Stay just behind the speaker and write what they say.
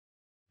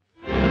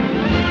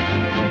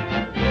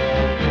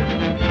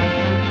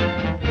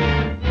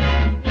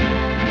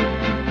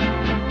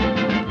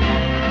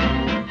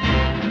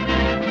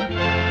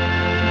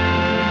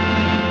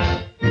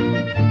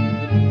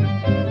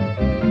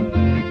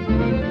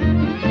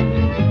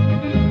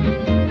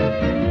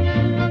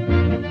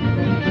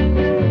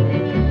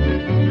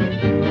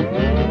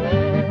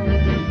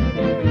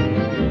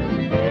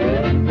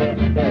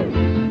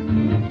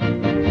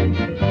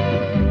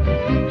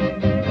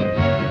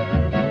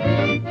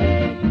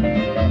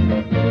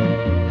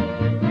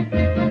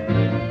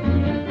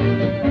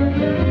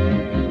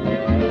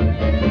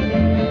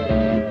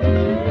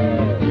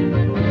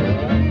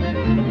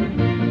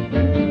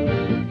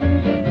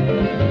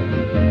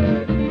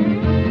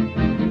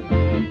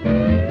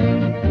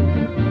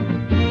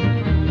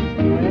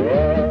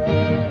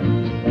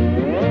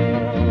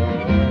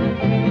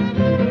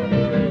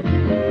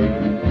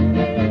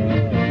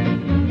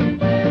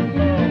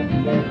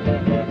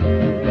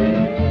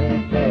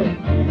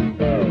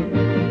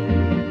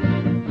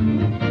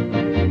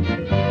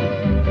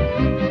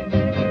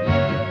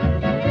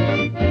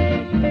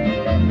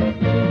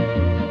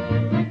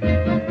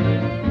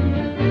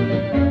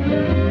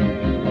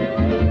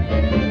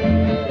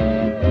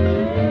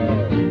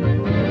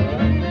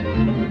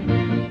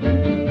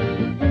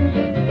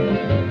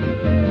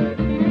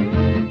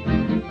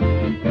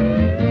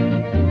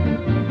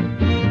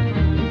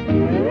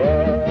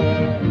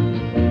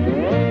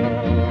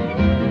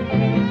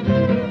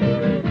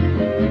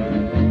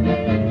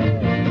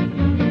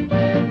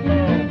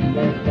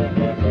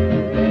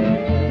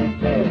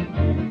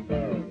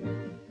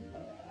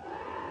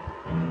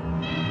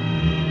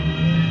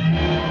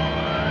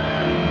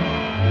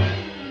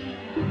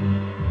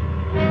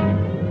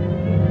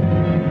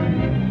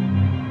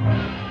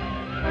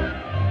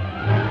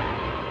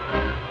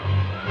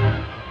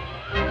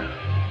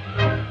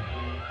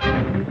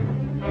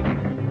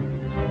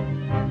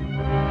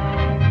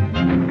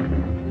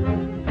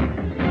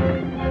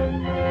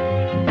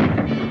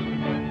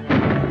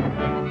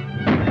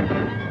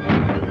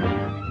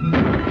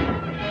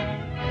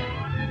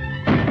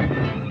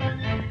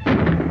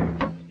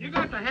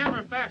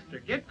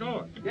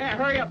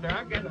out there.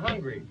 I'm getting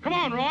hungry. Come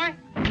on, Roy.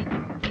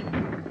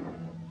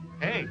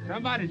 Hey,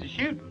 somebody's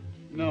shooting.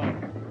 No.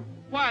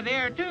 Why,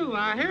 there, too.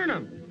 I heard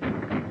them.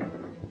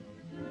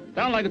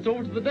 Sound like it's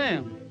over to the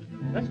dam.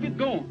 Let's get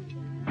going.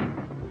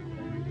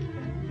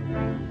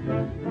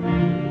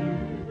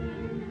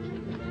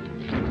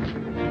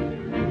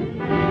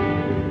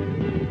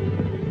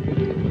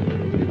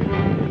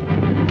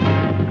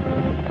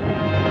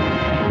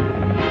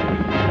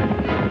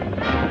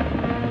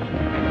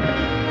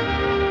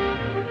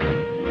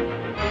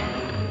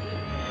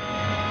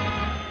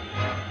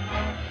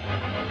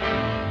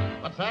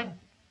 What's that?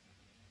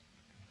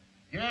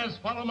 Yes,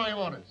 follow my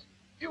orders.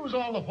 Use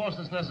all the force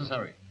that's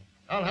necessary.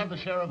 I'll have the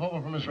sheriff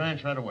over from his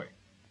ranch right away.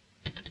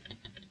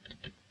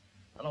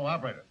 Hello,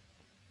 operator.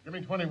 Give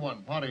me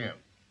 21, party in.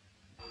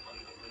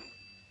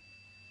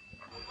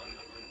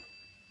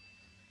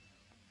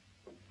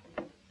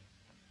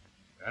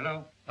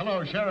 Hello?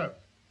 Hello, Sheriff.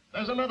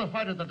 There's another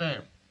fight at the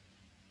dam.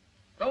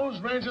 Those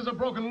ranches are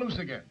broken loose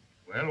again.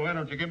 Well, why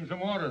don't you give him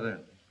some water then?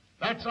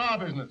 That's our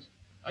business.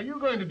 Are you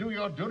going to do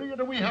your duty, or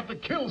do we have to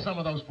kill some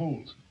of those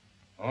fools?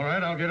 All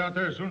right, I'll get out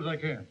there as soon as I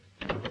can.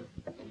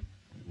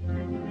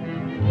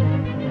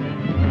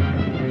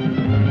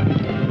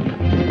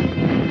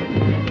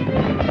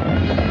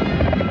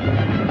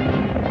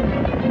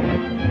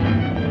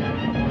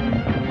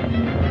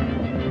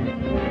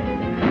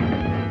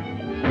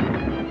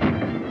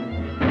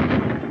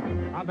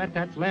 I'll bet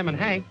that's Lem and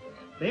Hank.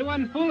 They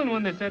wasn't fooling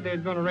when they said they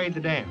was going to raid the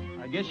dam.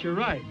 I guess you're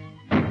right.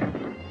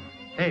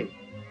 Hey,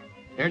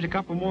 there's a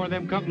couple more of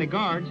them company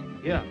guards.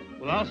 Yeah,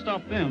 well, I'll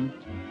stop them.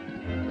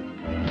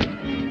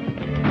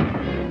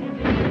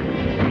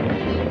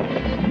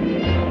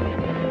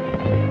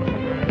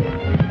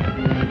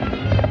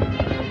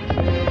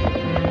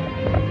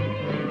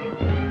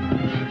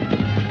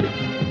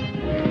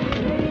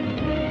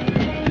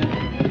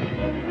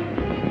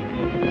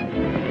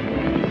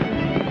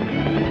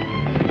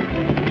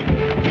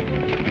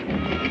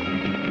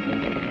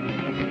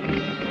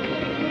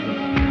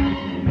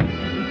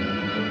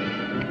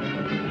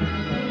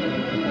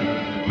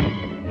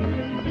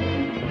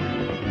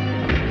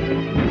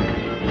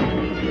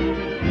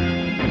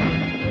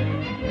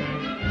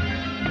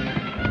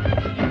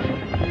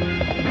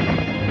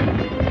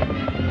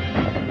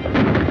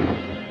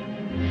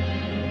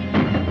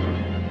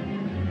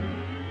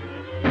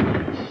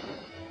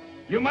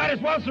 You might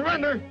as well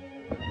surrender.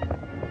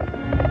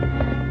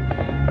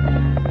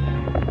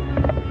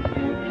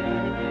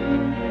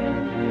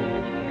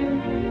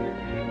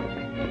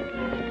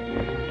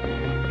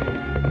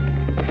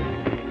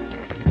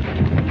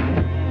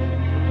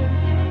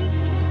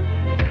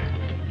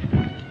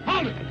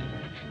 Hold it!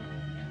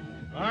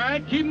 All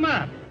right, keep him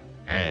up.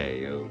 Hey,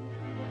 you.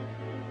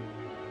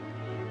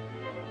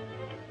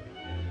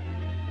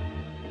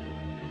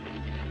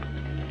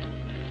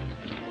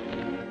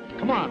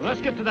 Come on, let's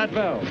get to that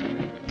valve.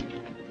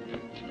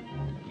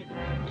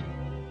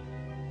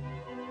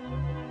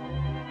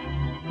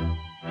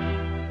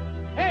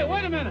 Hey,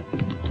 wait a minute.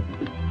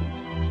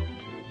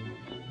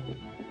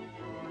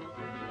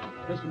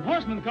 There's some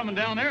horsemen coming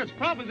down there. It's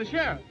probably the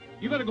sheriff.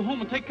 You better go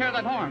home and take care of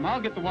that harm. I'll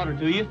get the water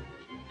to you.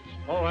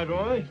 All right,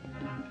 Roy.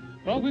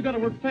 Well, we got to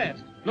work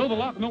fast. Blow the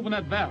lock and open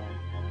that valve.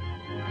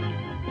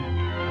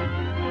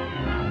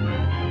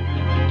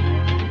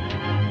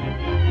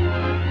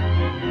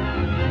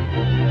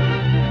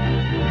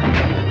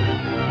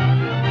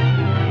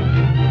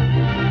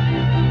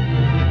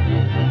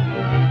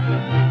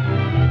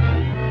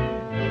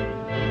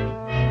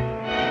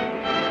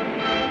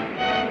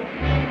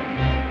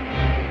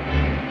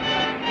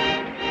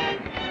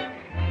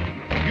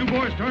 You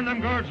boys turn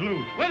them guards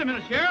loose. Wait a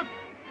minute, Sheriff.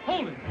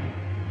 Hold it.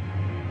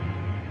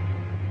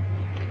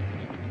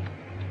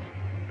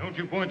 Don't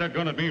you point that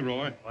gun at me,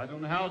 Roy. I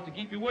don't know how else to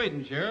keep you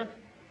waiting, Sheriff.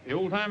 The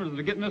old-timers that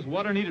are getting this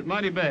water need it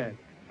mighty bad.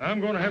 I'm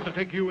going to have to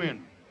take you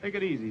in. Take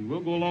it easy. We'll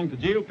go along to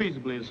jail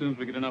peaceably as soon as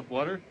we get enough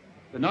water.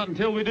 But not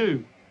until we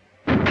do.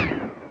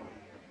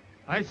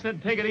 I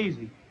said take it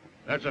easy.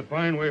 That's a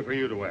fine way for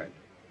you to act.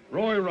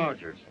 Roy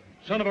Rogers,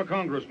 son of a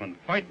congressman,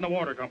 fighting the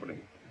water company.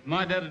 If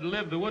my dad had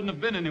lived, there wouldn't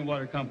have been any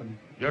water company.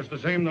 Just the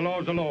same, the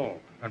law's the law,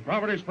 and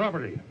property's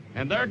property.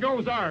 And there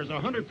goes ours,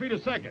 100 feet a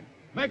second.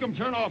 Make them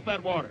turn off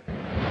that water.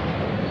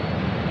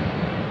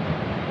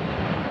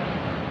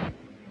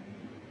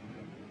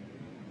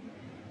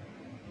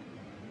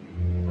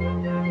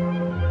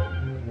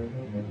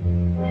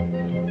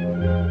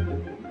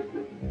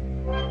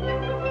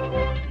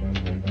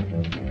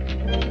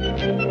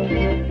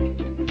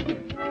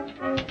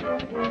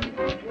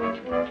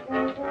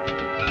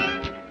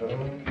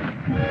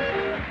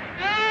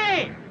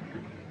 Hey!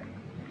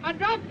 I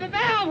dropped the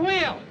valve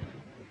wheel!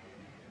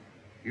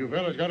 You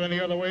fellas got any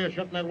other way of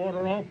shutting that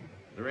water off?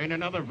 There ain't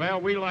another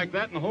valve wheel like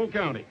that in the whole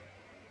county.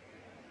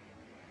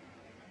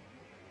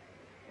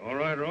 All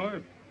right,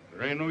 Roy.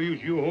 There ain't no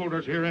use you hold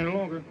us here any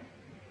longer.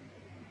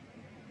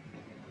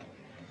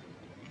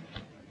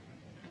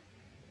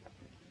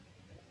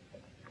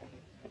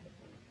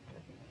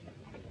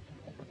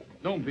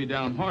 Don't be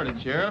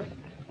downhearted, Sheriff.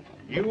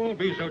 You won't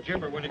be so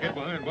chipper when you get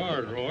behind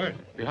bars, Roy.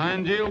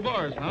 Behind jail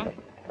bars, huh?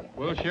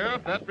 Well,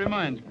 Sheriff, that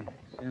reminds me.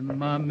 Send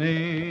my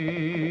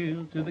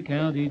mail to the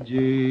county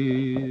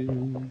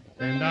jail.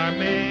 Send our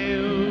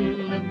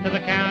mail to the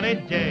county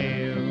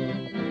jail.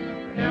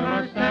 Tell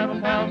our saddle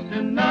pals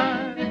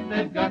tonight if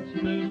they've got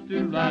some news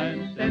to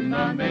write. Send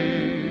our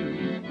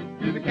mail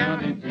to the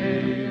county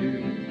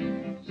jail.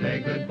 Say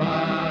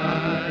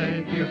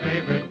goodbye to your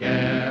favorite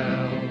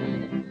gal.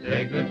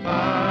 Say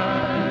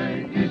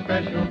goodbye to your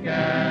special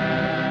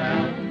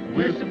gal.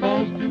 We're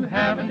supposed to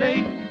have a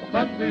date,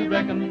 but we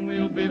reckon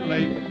we'll be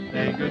late.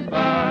 Say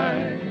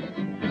goodbye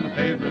to my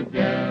favorite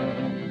gal.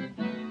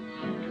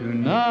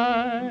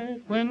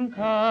 Tonight when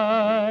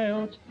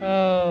coyotes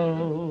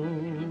howl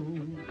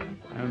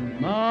and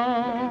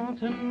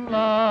mountain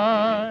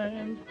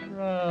lions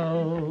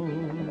prowl,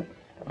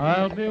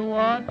 I'll be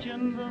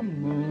watching the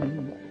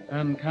moon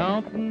and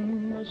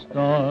counting the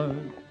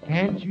stars.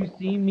 Can't you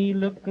see me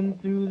looking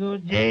through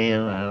those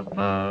jailhouse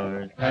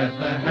bars? Pass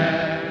the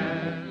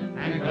hat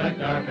and collect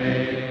our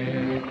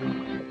bail.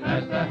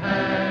 Pass the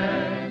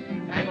hat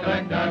and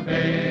collect our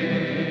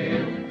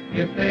bail.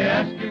 If they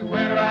ask you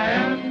where I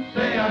am,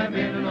 say I'm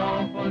in an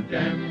awful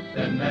jam.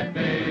 Send that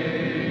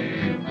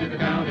bail to the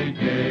county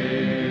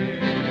jail.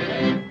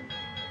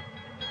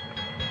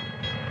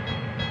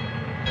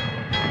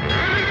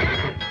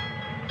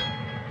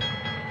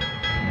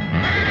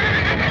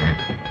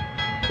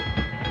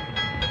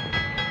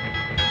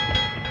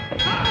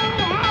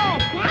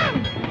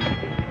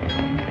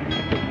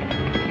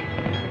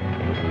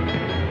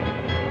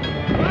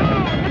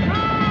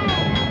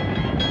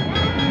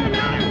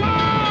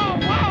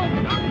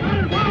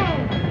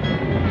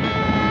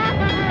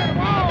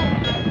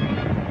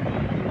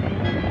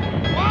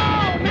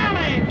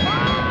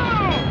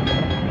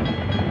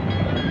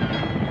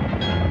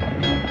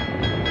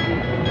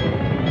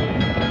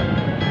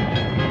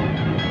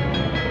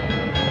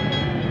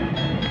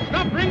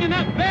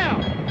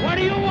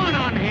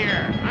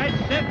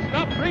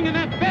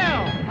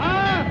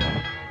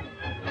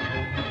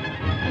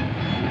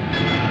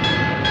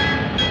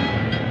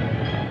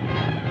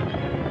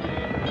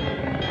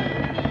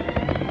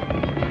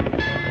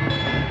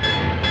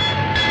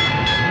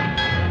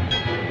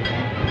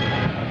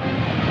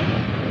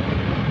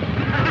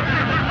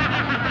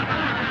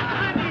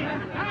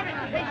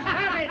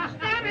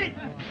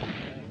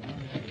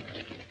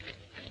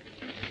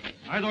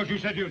 I thought you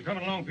said you was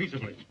coming along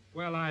peaceably.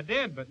 Well, I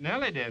did, but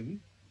Nellie didn't.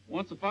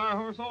 Once a fire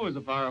horse, always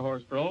a fire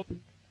horse, bro.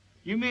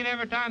 You mean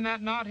every time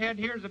that knothead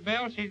hears a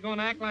bell, she's going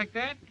to act like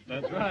that?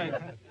 That's right.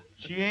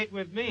 She ain't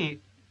with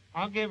me.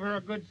 I'll give her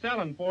a good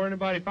selling before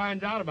anybody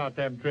finds out about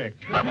them tricks.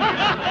 Stop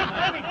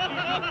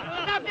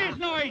this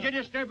noise. You're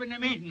disturbing the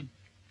meeting.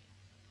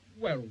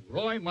 Well,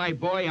 Roy, my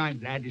boy, I'm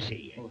glad to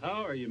see you. Well,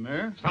 how are you,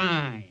 Mayor?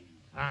 Fine,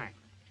 fine.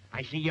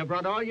 I see you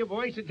brought all your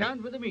boys to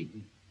town for the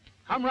meeting.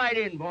 Come right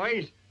in,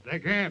 boys. They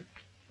can't.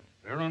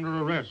 They're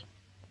under arrest.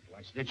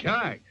 What's the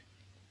charge?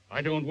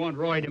 I don't want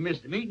Roy to miss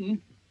the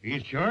meeting.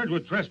 He's charged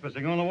with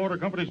trespassing on the water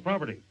company's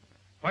property,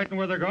 fighting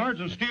with their guards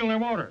and stealing their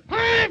water.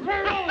 Hooray for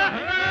Roy!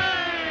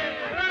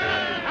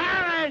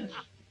 Silence!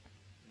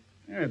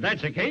 If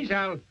that's the case,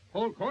 I'll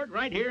hold court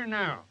right here and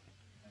now.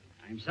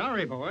 I'm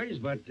sorry, boys,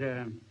 but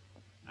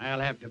I'll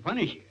have to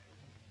punish you.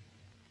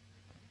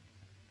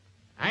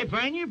 I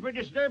fine you for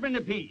disturbing the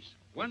peace.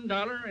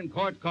 $1 in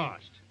court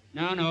cost.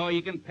 No,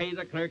 you can pay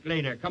the clerk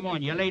later. Come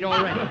on, you're late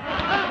already.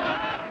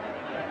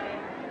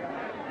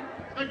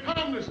 The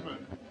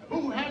congressman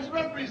who has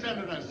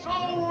represented us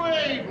so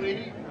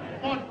ably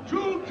for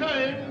 2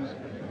 terms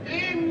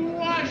in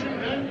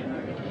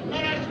Washington,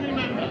 let us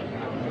remember.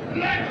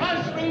 Let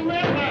us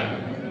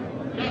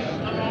remember. Just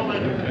a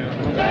moment.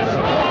 Just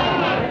a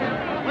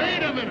moment.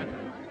 Wait a minute.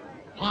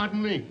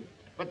 Pardon me,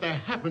 but there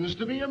happens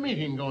to be a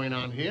meeting going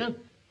on here.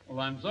 Well,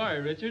 I'm sorry,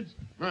 Richards.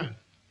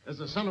 As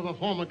the son of a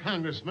former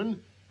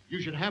congressman, you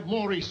should have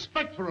more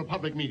respect for a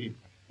public meeting.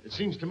 It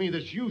seems to me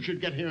that you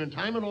should get here in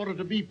time in order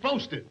to be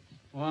posted.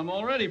 Well, I'm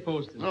already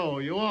posted. Oh,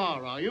 you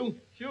are you?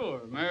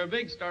 Sure. Mayor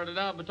Biggs started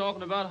out by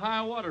talking about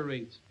high water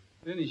rates.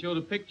 Then he showed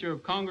a picture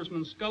of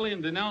Congressman Scully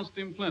and denounced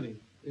him plenty.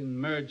 Then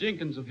Mayor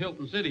Jenkins of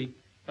Hilton City,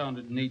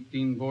 founded in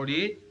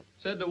 1848,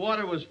 said the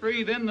water was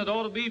free then that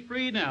ought to be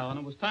free now, and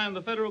it was time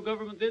the federal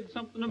government did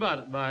something about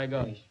it, by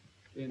gosh.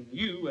 Then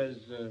you, as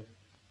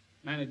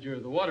manager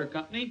of the water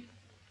company,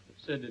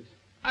 said that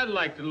I'd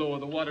like to lower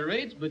the water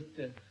rates, but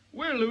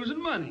we're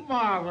losing money.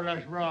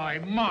 Marvelous, Roy,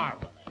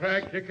 marvelous.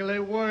 Practically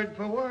word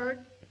for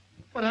word.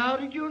 But how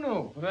did you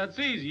know? Well, that's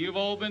easy. You've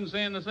all been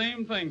saying the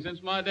same thing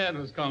since my dad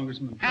was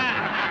congressman. Wait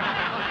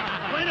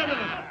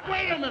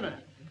a minute.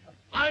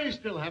 I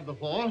still have the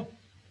floor.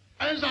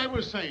 As I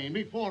was saying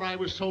before I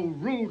was so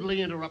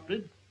rudely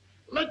interrupted,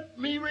 let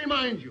me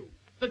remind you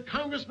that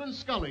Congressman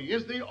Scully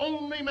is the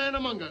only man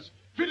among us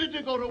fitted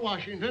to go to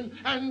Washington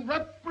and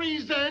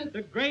represent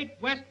The Great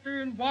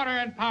Western Water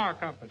and Power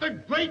Company. the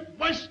Great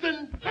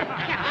Western...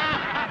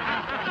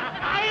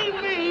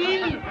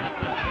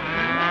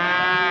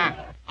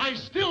 I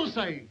still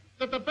say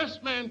that the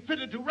best man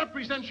fitted to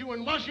represent you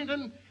in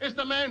Washington is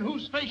the man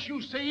whose face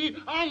you see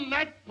on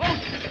that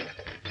poster.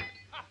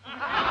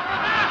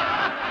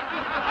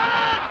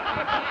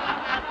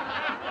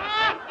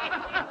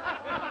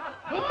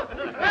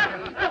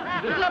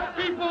 The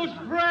people's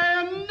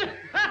friend.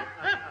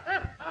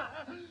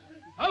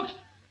 Folks,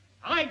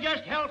 I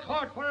just held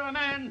court for a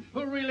man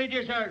who really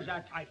deserves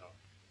that title.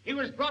 He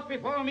was brought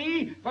before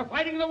me for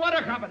fighting the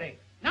water company.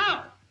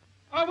 Now,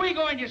 are we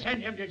going to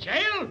send him to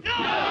jail?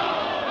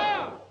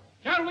 No!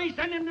 Shall we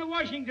send him to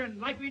Washington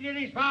like we did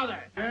his father?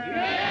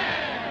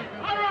 Yeah!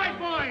 All right,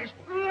 boys,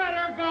 let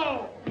her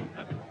go.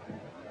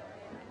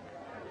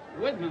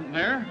 Wait a minute,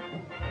 Mayor.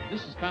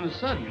 This is kind of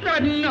sudden.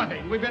 Sudden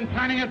nothing. We've been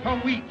planning it for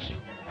weeks.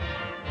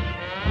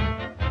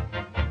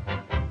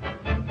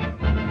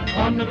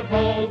 On to the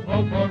polls,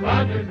 vote for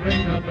Rogers,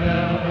 ring the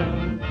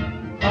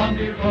bell. On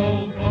the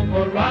rolls, vote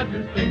for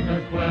Rogers, things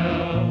are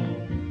swell.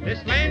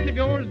 This land of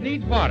yours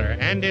needs water,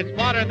 and it's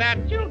water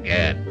that you'll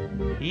get.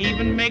 He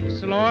even makes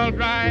soil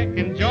dry,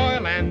 enjoy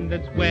land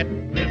that's wet.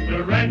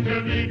 Mr.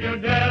 Rancher, leave your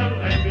dell,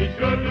 and be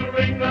sure to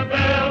ring the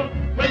bell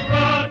with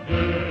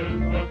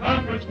Rogers for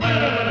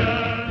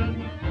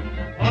Congressman.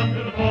 On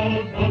to the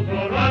polls, vote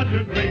for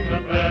Rogers, ring the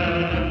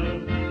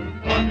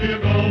bell. On to your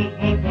goals,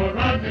 vote for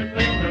Rogers,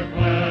 things are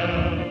swell.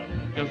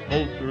 Just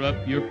bolster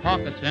up your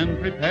pockets and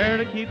prepare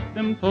to keep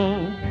them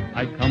full.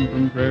 I come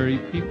from prairie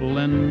people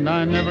and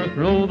I never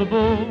throw the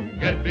bull.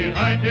 Get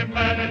behind him,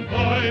 man and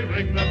boy,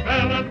 ring the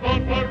bell and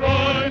vote for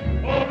Roy,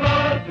 for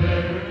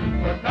Rogers,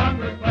 for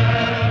Congressman.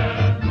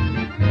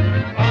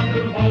 On to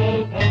the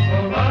polls, vote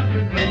for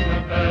Rogers, ring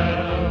the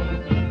bell.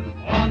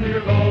 On to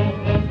your goals,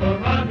 vote for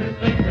Rogers,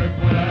 things are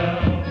swell.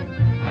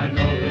 I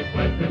know this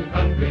western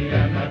country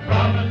and I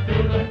promise to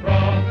the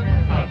cross.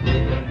 I'll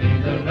prove when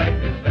he's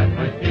elected that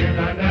my steers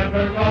are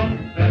never wrong.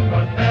 Let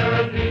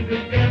prosperity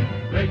begin,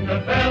 ring the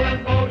bell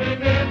and vote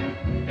him in.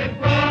 It's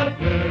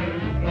Rogers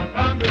for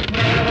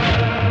Congressman.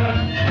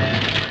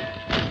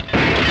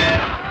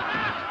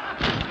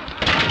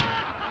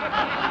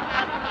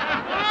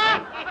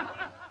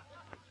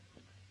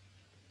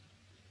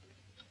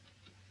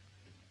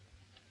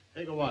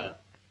 Take a wire.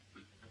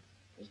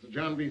 Mr.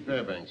 John B.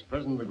 Fairbanks,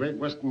 President of the Great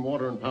Western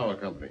Water and Power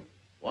Company,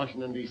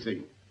 Washington,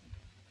 D.C.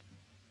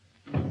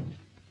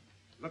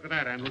 Look at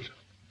that, Andrews.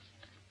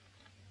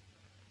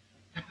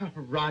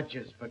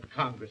 Rogers for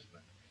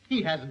congressman.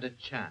 He hasn't a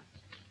chance.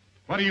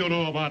 What do you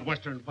know about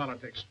Western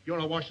politics? You're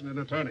a Washington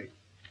attorney.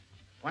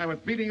 Why,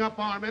 with beating up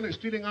our men and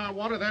stealing our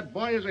water, that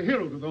boy is a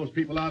hero to those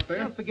people out there.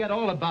 They'll forget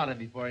all about him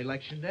before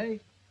Election Day.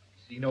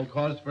 See no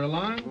cause for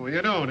alarm? Oh,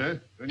 you don't, eh?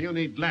 Then you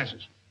need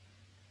glasses.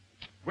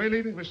 We're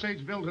leaving for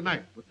Sageville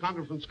tonight with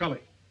Congressman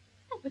Scully.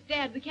 Oh, but,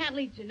 Dad, we can't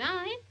leave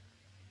tonight.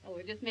 Oh,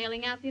 we're just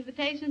mailing out the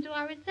invitation to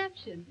our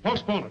reception.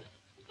 Postpone it.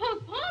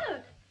 Postpone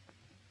it!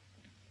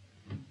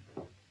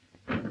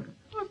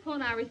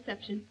 Postpone our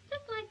reception,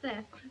 just like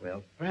that.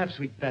 Well, perhaps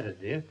we'd better,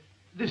 dear.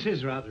 This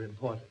is rather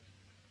important.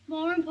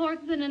 More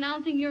important than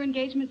announcing your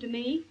engagement to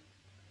me?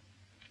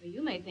 Well,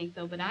 you may think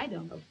so, but I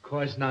don't. Of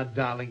course not,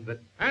 darling,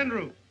 but...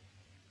 Andrew!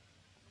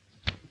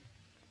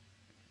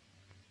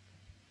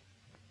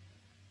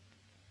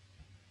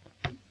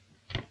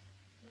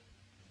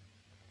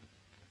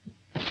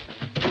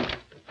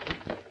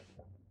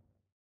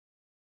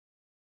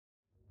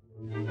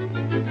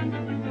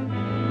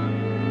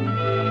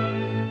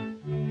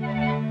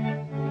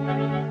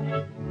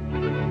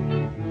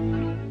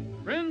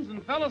 Friends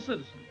and fellow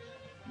citizens.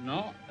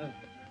 No.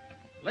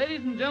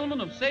 Ladies and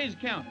gentlemen of Sage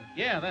County.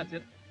 Yeah, that's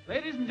it.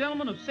 Ladies and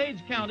gentlemen of Sage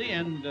County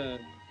and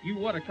you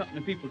water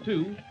company people,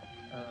 too.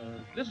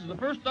 This is the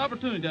first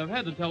opportunity I've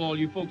had to tell all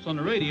you folks on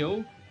the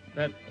radio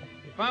that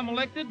if I'm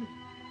elected,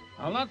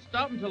 I'll not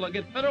stop until I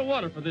get better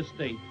water for this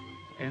state.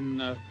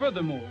 And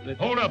furthermore, that...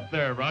 Hold up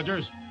there,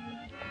 Rogers.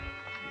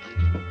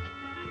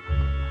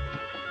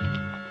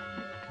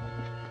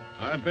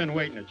 I've been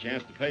waiting a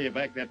chance to pay you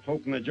back that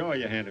poke in the jaw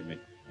you handed me.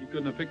 You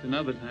couldn't have picked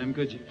another time,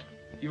 could you?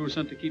 You were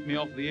sent to keep me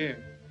off the air.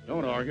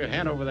 Don't argue.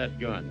 Hand over that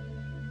gun.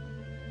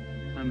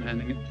 I'm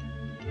handing it.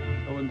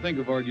 I wouldn't think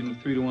of arguing with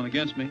 3-1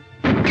 against me.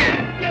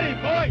 Get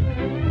him, boy!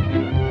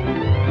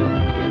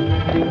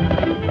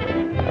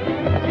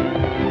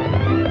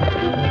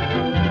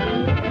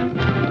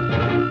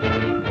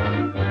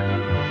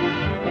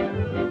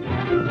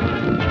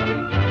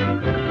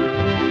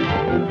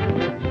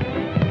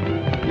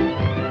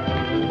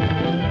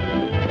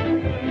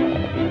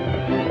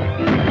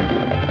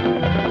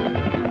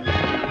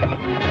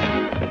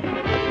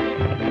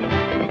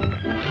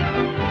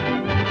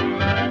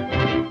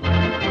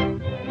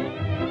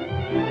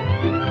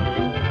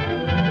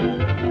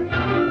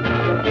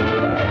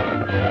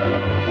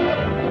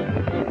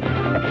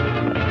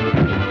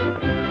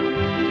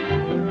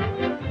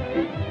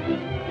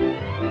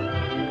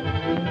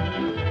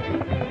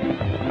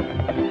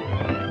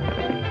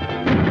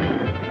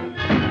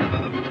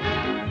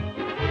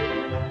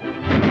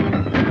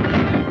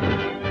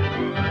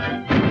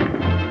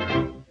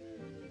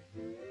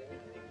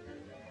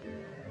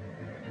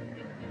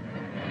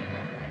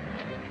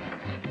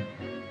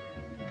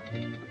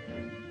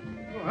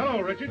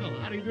 hello, Richard. Oh,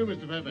 how do you do,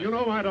 Mr. Fairbanks? You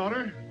know my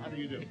daughter, How do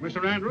you do?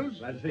 Mr. Andrews.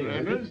 Glad to see you,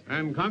 Andrews?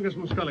 And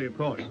Congressman Scully, of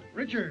course.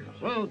 Richard.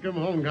 Welcome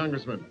home,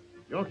 Congressman.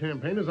 Your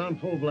campaign is on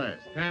full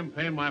blast.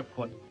 Campaign my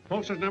foot.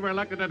 Folks has never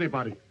elected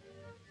anybody.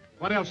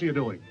 What else are you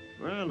doing?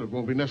 Well, it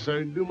won't be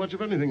necessary to do much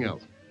of anything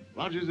else.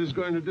 Rogers is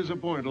going to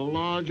disappoint a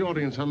large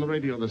audience on the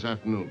radio this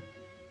afternoon.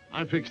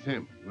 I fixed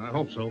him. I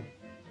hope so.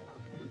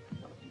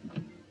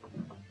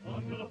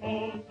 On to the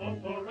polls, vote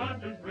for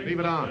Rogers. Leave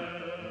it on.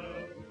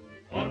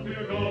 On to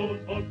your goals,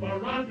 vote for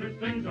Rogers,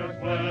 things are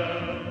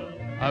swell.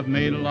 I've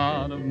made a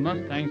lot of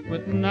Mustangs,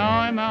 but now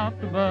I'm out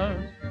to buzz.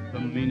 The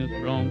meanest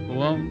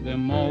bronco of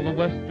them all, the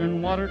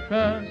Western Water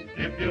Trust.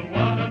 If you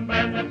want a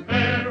man that's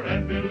fair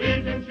and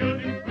believes in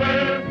shooting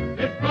square,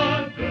 it's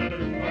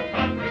Rogers for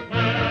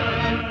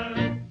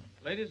Congressman.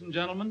 Ladies and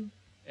gentlemen,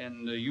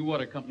 and you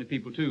water company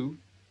people too,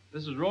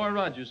 this is Roy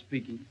Rogers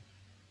speaking.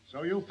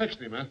 So you fixed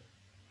him, huh?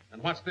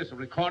 And what's this, a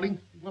recording?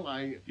 Well,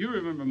 You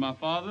remember my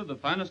father, the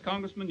finest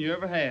congressman you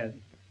ever had.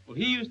 Well,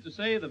 he used to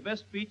say the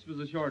best speech was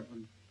a short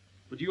one.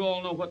 But you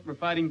all know what we're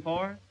fighting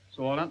for,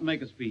 so I'll not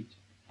make a speech.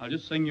 I'll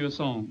just sing you a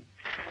song.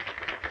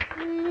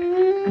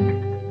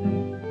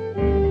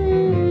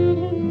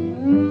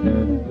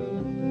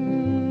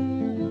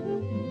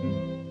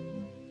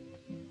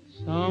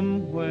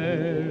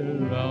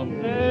 Somewhere out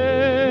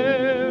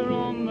there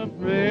on the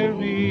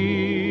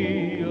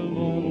prairie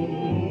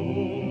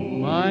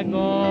alone, my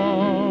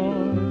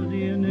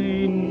guardian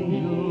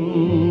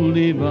angel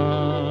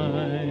divine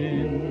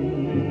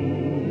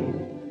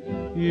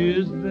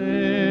is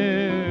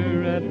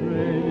there at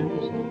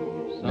rest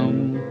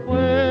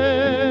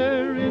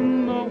somewhere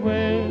in the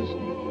west,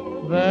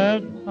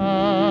 that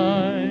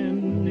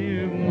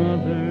pioneer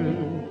mother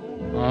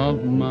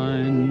of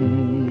mine.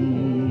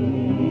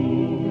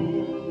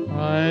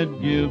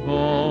 I'd give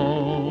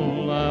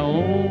all I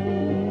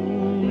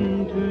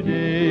own today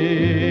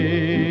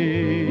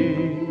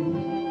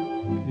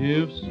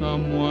if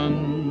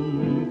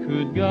someone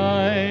could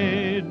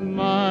guide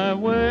my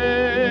way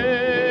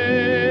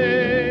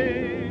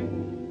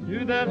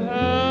to that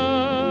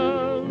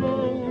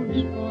hallowed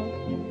spot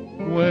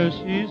where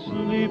she's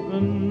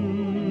sleeping,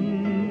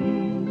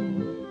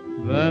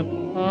 that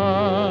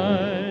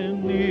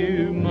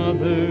pioneer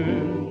mother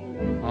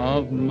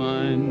of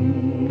mine.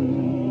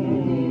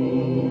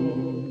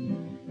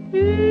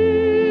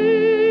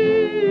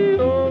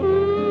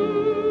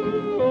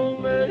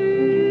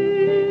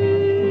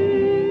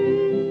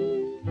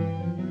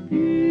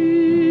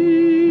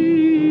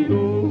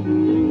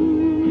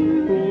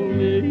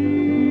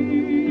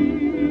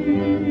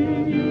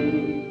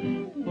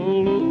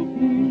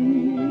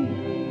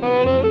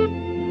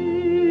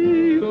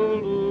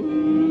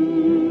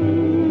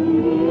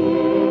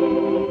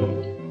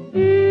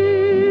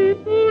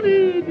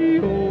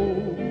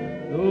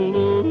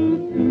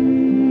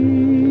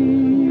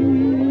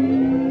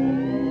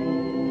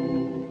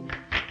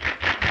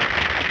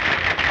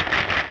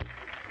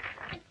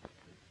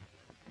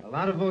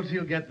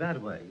 He'll get that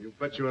way. You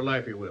bet your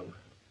life he will.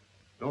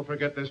 Don't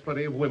forget there's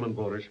plenty of women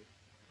voters.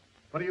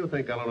 What do you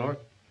think, Eleanor?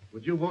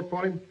 Would you vote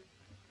for him?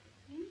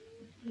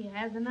 He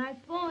has a nice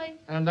voice.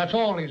 And that's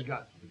all he's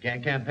got. He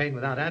can't campaign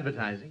without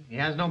advertising. He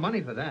has no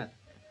money for that.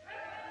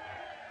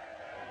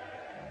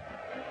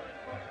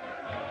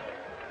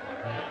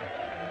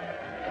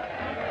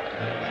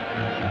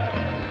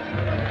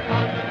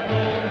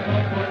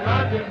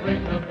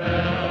 Ring the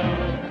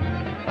bell.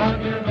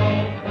 On your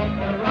gold, vote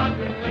for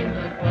Rogers, things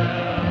are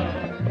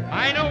swell.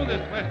 I know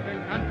this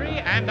Western country,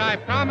 and I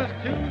promise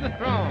to the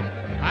throne,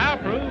 I'll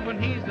prove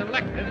when he's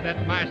elected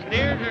that my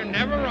steers are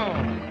never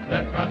wrong.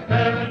 Let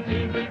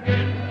prosperity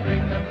begin.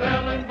 Ring the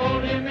bell and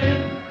vote him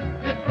in.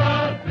 It's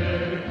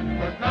Rogers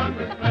for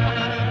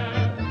Congressman.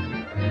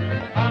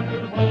 On to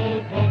the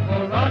polls, vote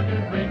for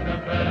Rogers, ring the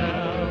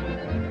bell.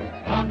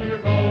 On to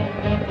your gold,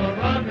 vote for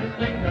Rogers,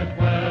 things are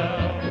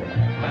swell.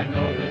 I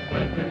know this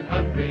Western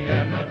country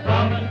and I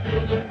promise to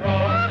the throne.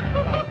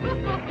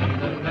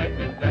 He's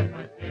elected that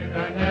my steers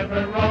are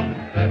never wrong.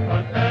 Let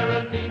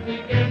prosperity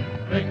begin.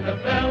 Ring the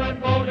bell and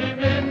vote him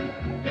in.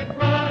 It's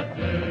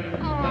Rogers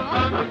for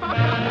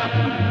Congressman.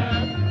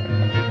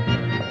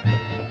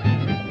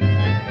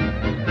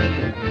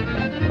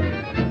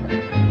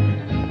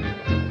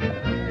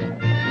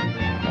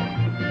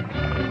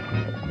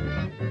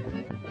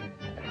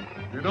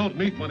 You don't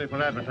need money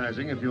for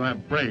advertising if you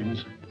have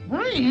brains.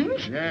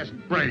 Brains? Yes,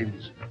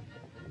 brains.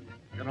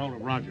 Get hold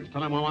of Rogers.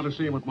 Tell him I want to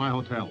see him at my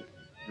hotel.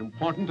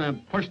 Important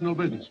and personal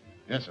business.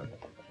 Yes, sir.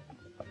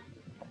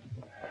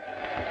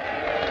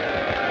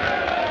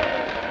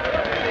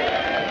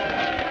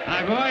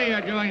 My boy,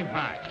 you're doing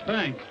fine.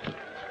 Thanks.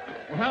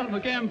 Well, how's the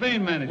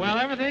campaign manager? Well,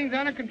 everything's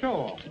under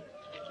control.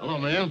 Hello,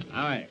 Mayor.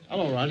 All right.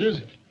 Hello,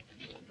 Rogers.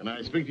 Can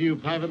I speak to you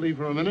privately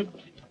for a minute?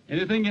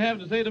 Anything you have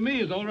to say to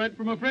me is all right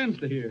for my friends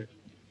to hear.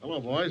 Hello,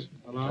 boys.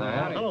 Hello.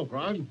 Hello,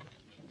 Frog.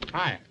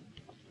 Hi.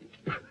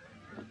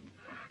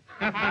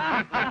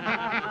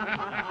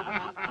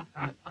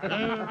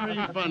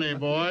 Very funny,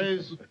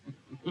 boys.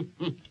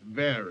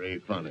 Very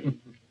funny.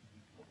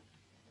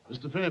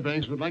 Mr.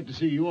 Fairbanks would like to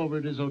see you over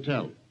at his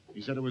hotel.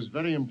 He said it was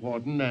very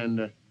important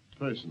and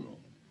personal.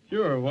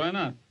 Sure, why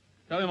not?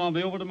 Tell him I'll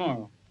be over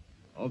tomorrow.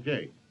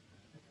 Okay.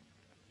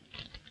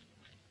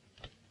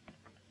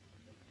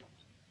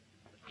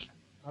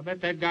 I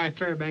bet that guy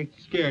Fairbanks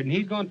is scared, and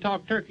he's going to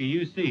talk turkey,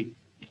 you see.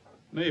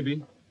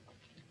 Maybe.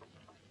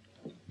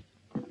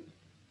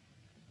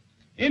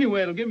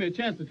 Anyway, it'll give me a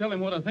chance to tell him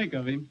what I think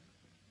of him.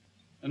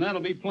 And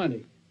that'll be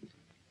plenty.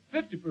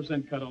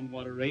 50% cut on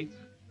water rates.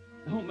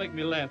 Don't make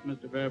me laugh,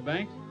 Mr.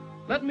 Fairbanks.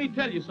 Let me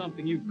tell you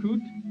something, you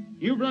coot.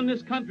 You've run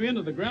this country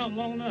into the ground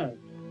long enough.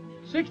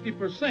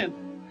 60%.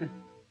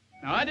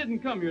 Now, I didn't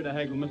come here to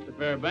haggle, Mr.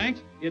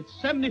 Fairbanks. It's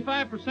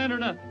 75% or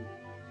nothing.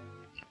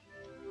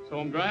 So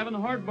I'm driving a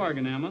hard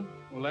bargain, Emma.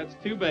 Well, that's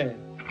too bad.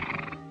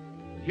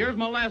 Here's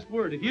my last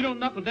word. If you don't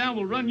knuckle down,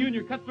 we'll run you and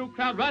your cutthroat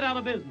crowd right out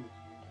of business.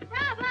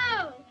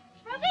 Bravo!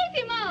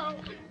 Bravissimo!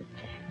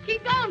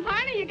 Keep going,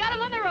 partner. You got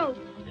him on the rope.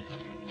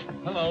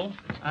 Hello.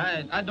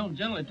 I don't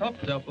generally talk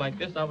to myself like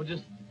this. I was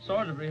just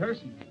sort of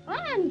rehearsing.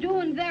 Well, I'm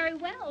doing very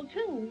well,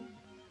 too.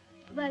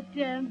 But,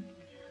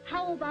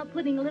 how about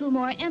putting a little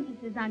more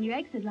emphasis on your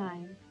exit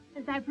line?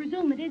 As I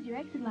presume it is your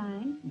exit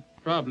line.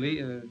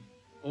 Probably.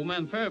 Old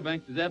man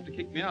Fairbanks is apt to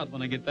kick me out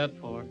when I get that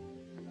far.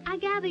 I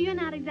gather you're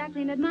not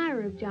exactly an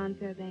admirer of John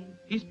Fairbanks.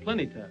 He's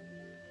plenty tough.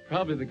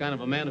 Probably the kind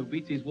of a man who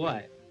beats his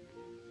wife.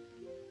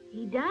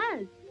 He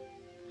does.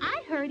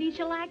 I heard he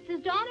shellacks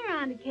his daughter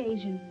on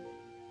occasion.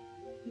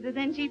 But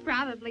then she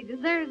probably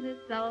deserves it,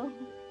 so...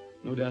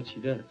 No doubt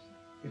she does.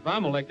 If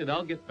I'm elected,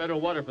 I'll get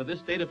federal water for this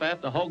state if I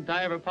have to hog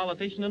tie every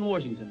politician in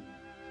Washington.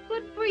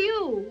 Good for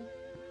you.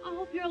 I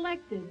hope you're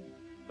elected.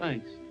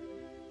 Thanks.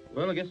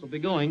 Well, I guess we'll be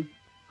going.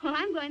 Well,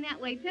 I'm going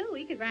that way, too.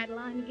 We could ride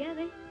along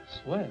together.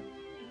 Swell.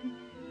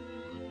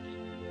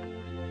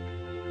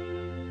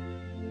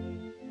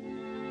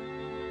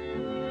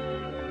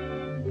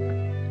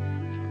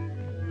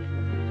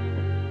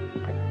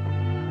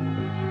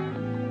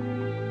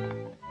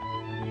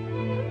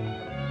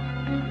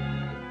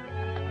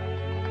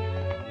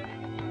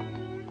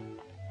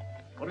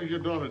 What is your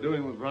daughter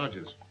doing with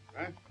Rogers?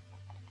 Huh?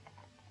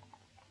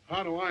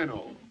 How do I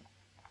know?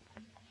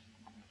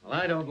 Well,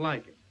 I don't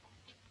like it.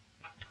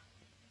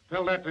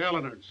 Tell that to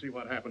Eleanor and see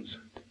what happens.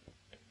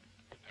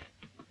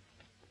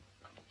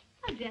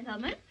 Oh,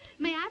 gentlemen,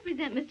 may I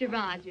present Mr.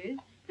 Rogers,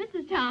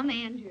 Mrs. Tom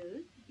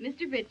Andrews,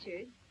 Mr.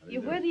 Richards,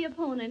 your worthy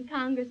opponent,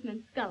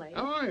 Congressman Scully.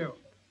 How are you?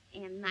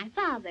 And my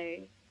father,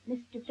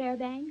 Mr.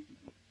 Fairbanks.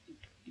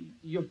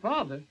 Your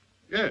father?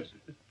 Yes.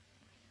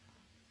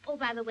 Oh,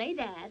 by the way,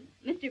 Dad,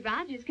 Mr.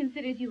 Rogers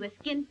considers you a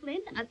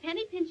skinflint, a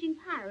penny-pinching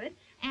pirate,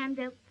 and,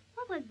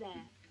 what was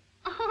that?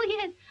 Oh,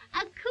 yes,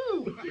 a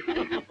coup.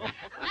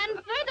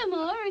 And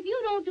furthermore, if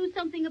you don't do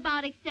something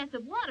about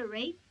excessive water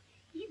rates,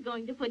 he's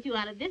going to put you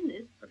out of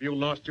business. Have you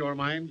lost your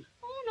mind?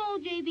 Oh,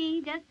 no,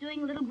 J.B., just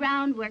doing a little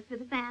groundwork for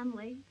the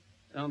family.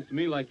 Sounds to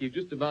me like you've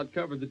just about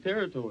covered the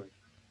territory.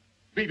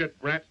 Beat it,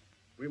 Brett.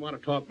 We want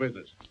to talk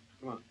business.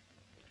 Come on.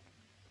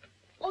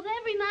 Oh,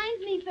 that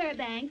reminds me,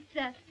 Fairbanks,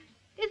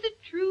 is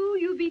it true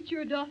you beat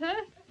your daughter?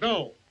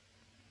 No.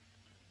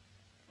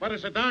 But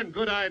it's a darn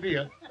good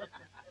idea.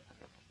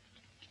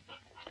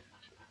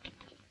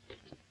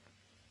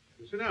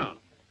 Sit down.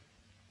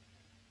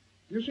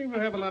 You seem to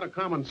have a lot of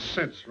common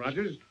sense,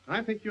 Rogers.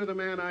 I think you're the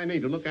man I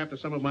need to look after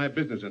some of my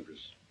business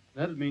interests.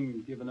 That'd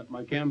mean giving up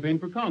my campaign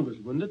for Congress,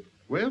 wouldn't it?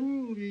 Well,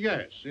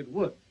 yes, it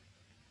would.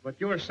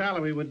 But your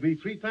salary would be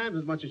 3 times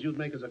as much as you'd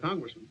make as a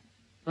congressman.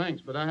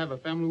 Thanks, but I have a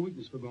family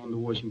weakness for going to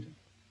Washington.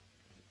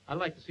 I'd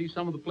like to see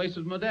some of the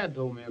places my dad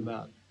told me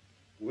about.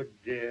 Would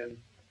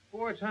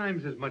 4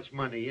 times as much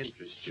money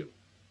interest you?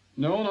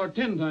 No, nor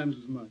 10 times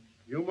as much.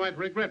 You might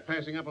regret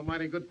passing up a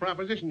mighty good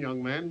proposition,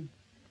 young man.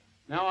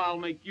 Now I'll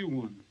make you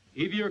one.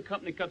 Either your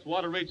company cuts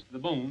water rates to the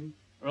bone,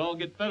 or I'll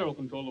get federal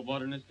control of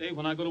water in this state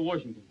when I go to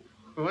Washington.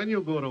 When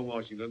you go to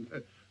Washington,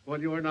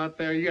 well, you're not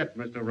there yet,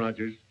 Mr.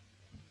 Rogers.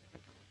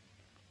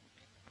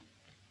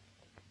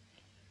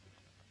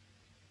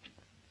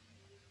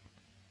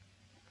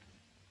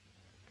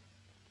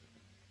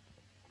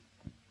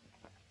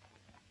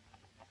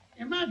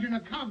 Imagine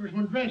a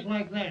congressman dressed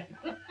like that.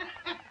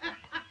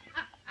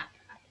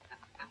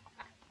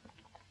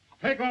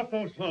 Take off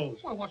those clothes.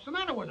 Well, what's the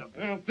matter with him?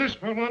 Well, this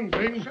for one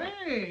thing.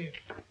 Say,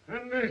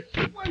 And this.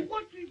 why,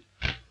 what the...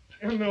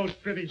 And those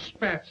pretty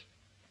spats.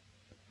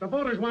 The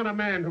voters want a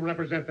man to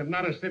represent them,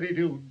 not a city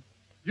dude.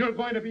 You're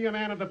going to be a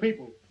man of the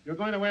people. You're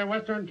going to wear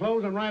Western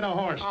clothes and ride a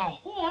horse. A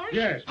horse?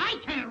 Yes. I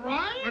can't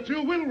ride. But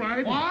you will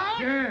ride. What?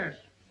 Yes.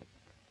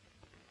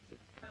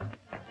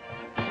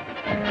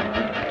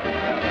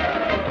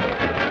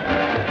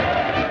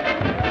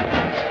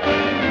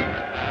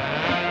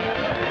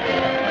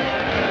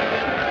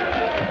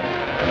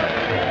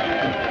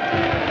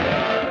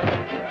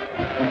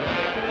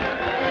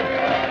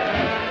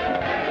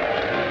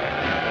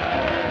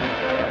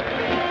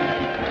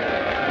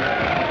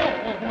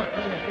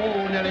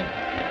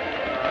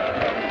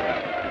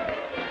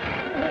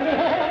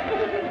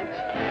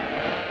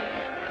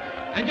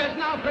 And just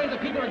now, friends, the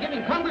people are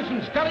giving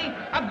Congressman Scully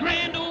a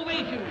grand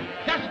ovation.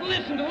 Just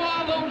listen to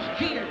all those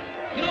cheers.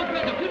 You know,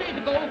 friends, a few days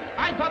ago,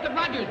 I I thought that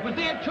Rogers was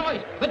their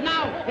choice, but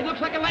now it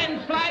looks like a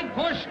landslide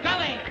for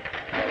Scully.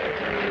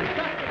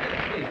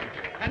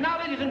 And now,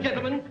 ladies and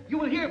gentlemen, you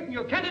will hear from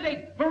your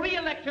candidate for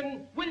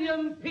re-election,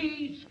 William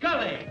P.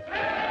 Scully.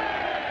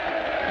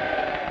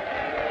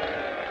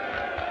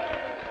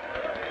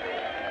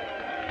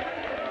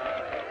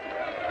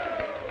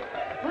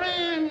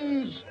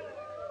 Friends,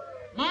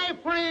 my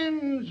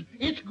friends,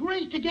 it's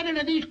great to get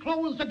into these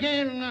clothes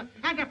again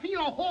and to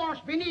feel a horse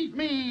beneath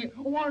me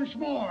once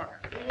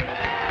more.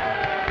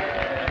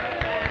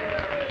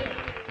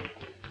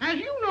 As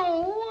you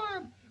know,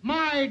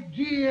 my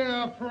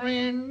dear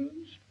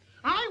friends,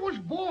 I was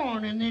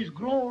born in this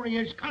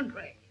glorious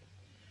country.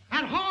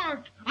 At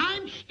heart,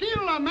 I'm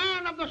still a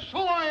man of the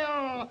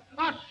soil,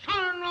 a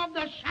son of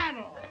the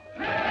saddle.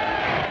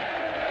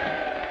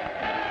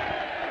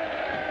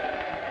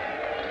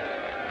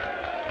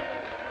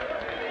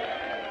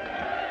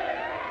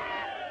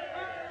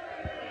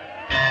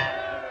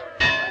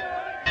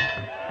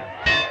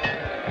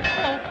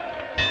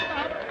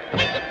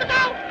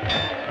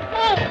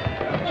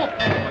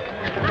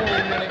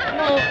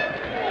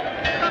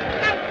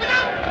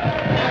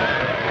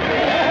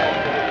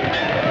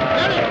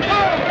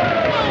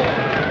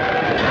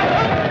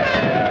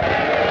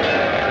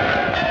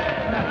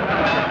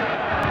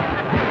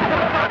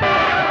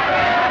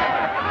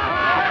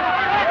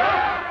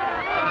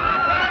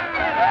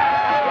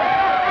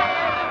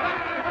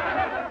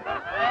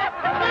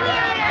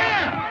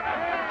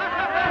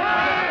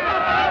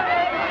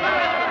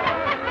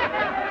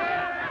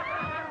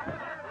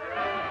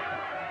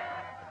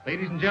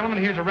 Ladies and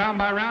gentlemen, here's a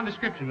round-by-round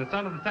description. The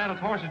son of the saddled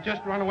horse has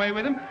just run away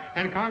with him,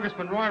 and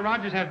Congressman Roy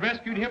Rogers has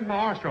rescued him from a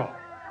horse trough.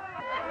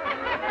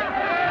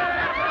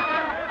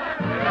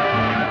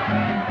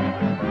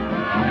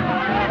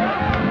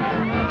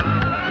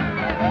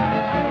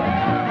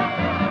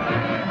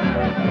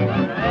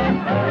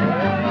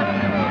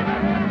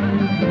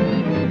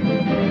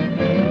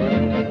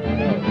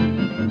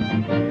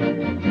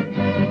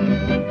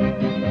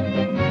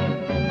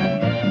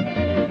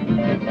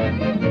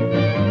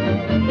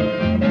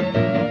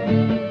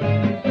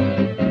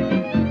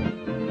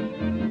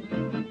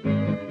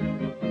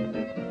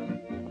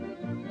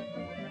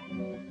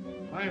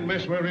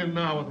 Mess we're in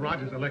now with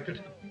Rogers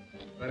elected.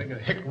 Letting a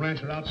hick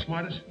rancher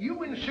outsmart us.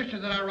 You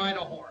insisted that I ride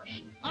a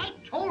horse. I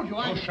told you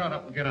I... Oh, shut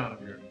up and get out of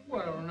here.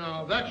 Well,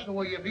 now, that's the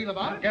way you feel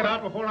about it. Get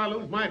out before I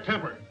lose my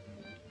temper.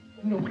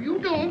 No, you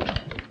don't.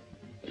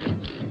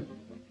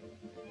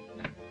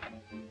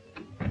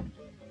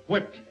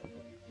 Whipped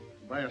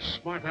by a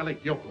smart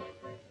aleck yokel.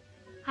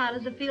 How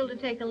does it feel to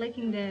take a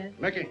licking, Dad?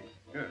 Licking?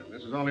 Yeah,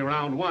 this is only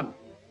round one.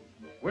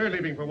 We're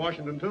leaving for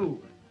Washington, too.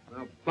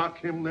 I'll block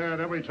him there at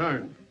every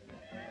turn.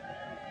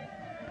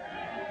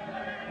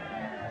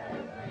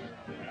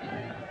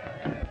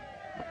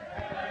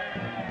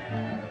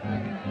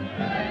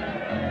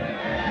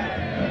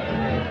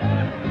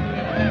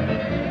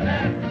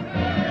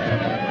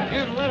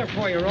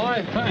 For you,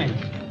 Roy. Thanks.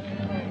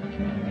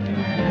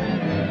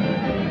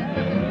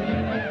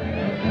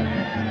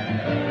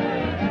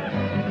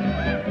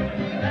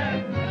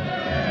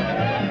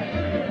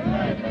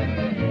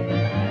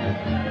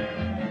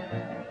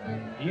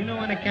 Do you know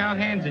any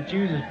cowhands that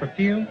uses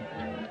perfume?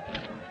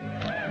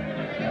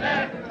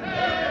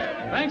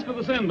 Thanks for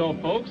the send-off,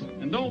 folks.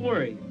 And don't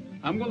worry.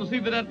 I'm going to see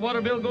that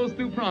water bill goes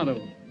through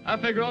pronto. I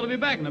figure I ought to be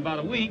back in about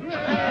a week.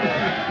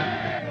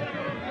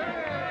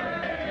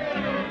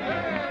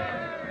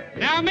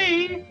 Now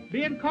me,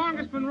 being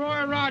Congressman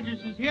Roy Rogers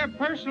is here,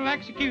 personal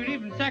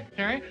executive and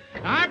secretary,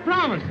 I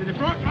promise that if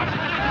Roy...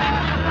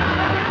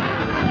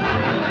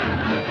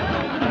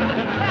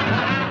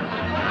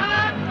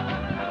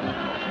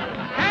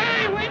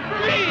 Hey, wait for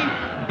me!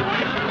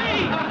 Wait for me!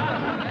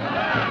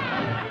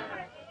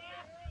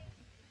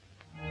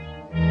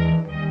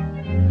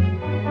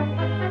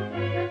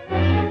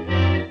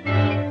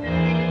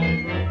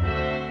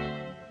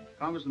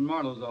 Congressman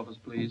Marlowe's office,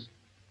 please.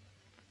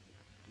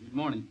 Good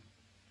morning.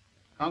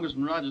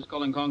 Congressman Rogers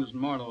calling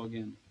Congressman Marlowe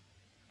again.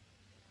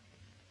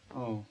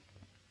 Oh.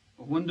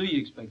 Well, when do you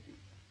expect him?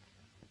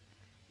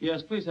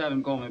 Yes, please have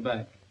him call me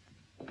back.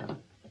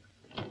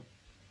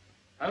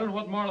 I don't know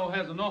what Marlowe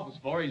has an office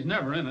for. He's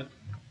never in it.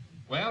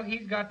 Well,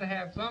 he's got to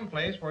have some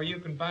place where you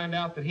can find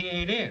out that he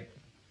ain't in.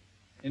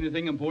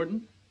 Anything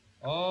important?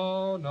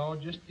 Oh, no,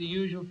 just the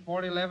usual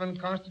 4011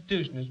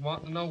 Constitution is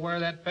wanting to know where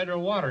that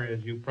federal water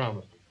is you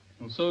promised.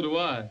 Well, so do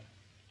I.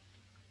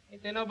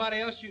 Ain't there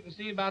nobody else you can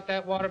see about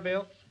that water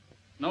bill?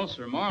 No,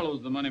 sir.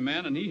 Marlowe's the money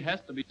man, and he has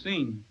to be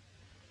seen.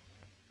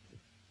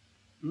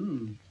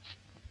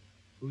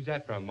 Who's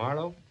that from,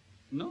 Marlowe?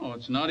 No,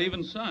 it's not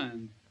even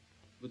signed.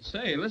 But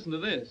say, listen to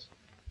this.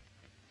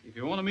 If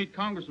you want to meet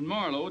Congressman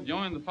Marlowe,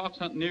 join the fox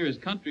hunting near his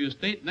country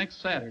estate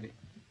next Saturday.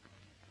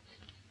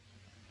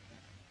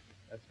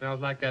 That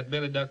smells like that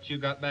billy duck you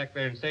got back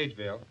there in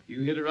Sageville.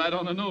 You hit it right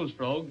on the nose,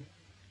 Frog.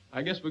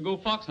 I guess we go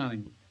fox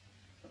hunting.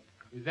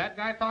 Is that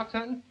guy fox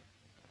hunting?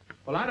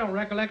 Well, I don't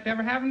recollect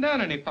ever having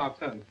done any fox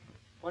hunting.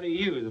 What do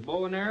you use, a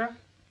bow and arrow?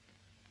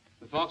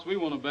 The fox we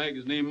want to bag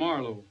is named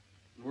Marlowe,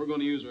 and we're going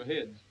to use our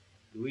heads.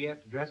 Do we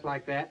have to dress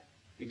like that?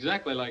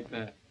 Exactly like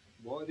that.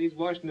 Boy, these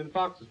Washington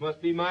foxes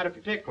must be mighty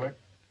particular.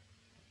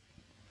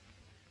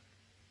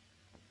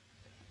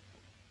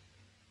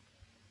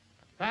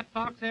 If that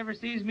fox ever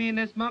sees me in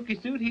this monkey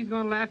suit, he's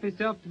going to laugh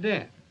himself to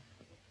death.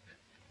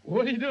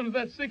 What are you doing with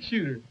that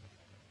six-shooter?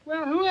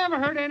 Well, who ever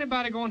heard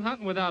anybody going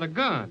hunting without a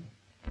gun?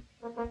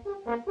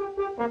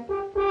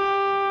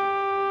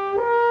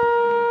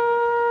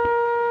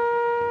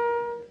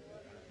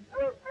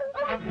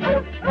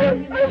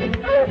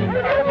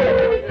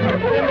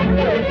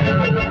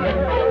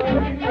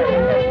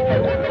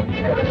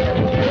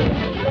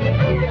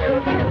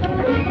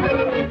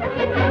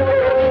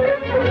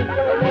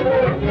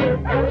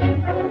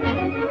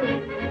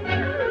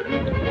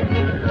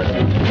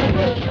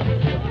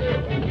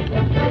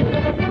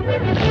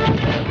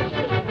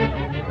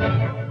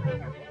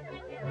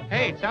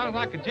 Hey, it sounds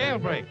like a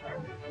jailbreak.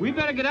 We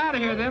better get out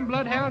of here. Them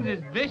bloodhounds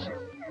is vicious.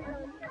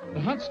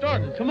 The hunt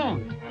started. Come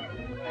on.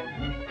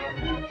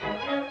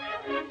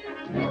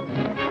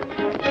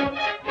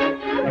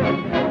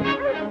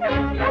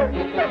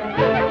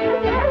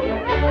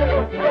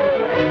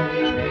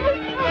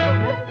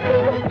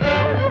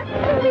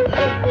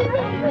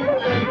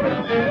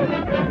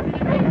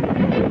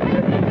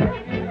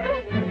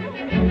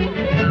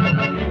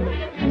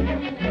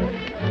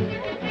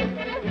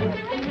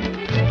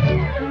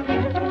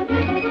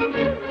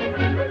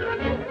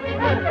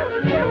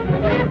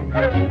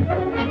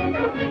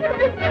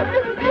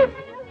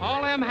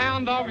 All them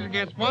hound dogs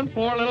against one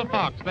poor little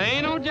fox. They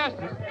ain't no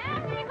justice.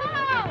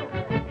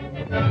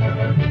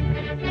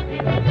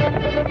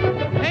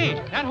 Hey,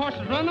 that horse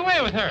is running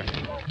away with her.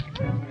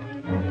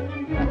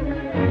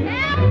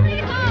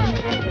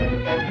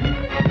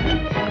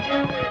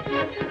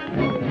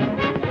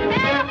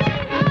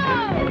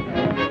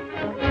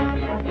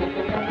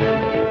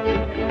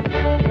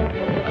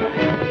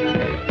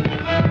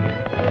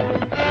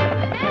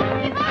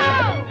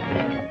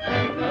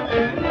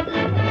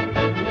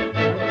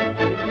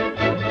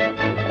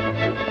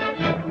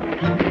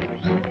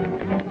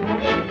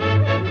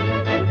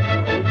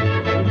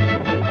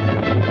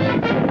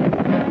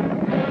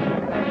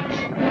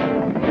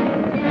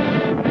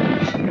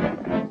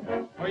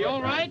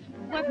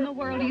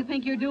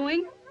 You're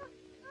doing?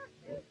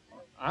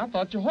 I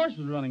thought your horse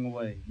was running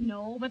away.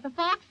 No, but the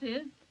fox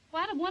is.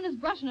 Why'd have one is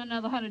brushing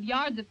another 100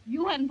 yards if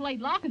you hadn't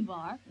played lock and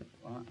bar?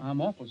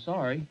 I'm awful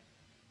sorry.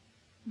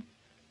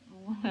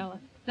 Oh, well, it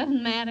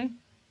doesn't matter.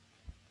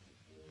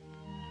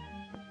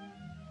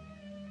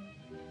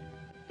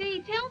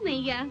 Say, tell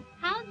me,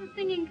 how's the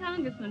singing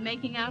congressman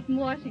making out in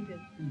Washington?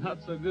 Not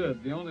so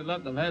good. The only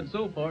luck I've had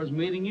so far is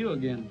meeting you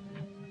again.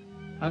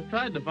 I've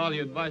tried to follow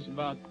your advice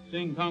about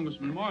seeing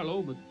Congressman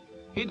Marlowe, but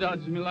he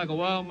dodges me like a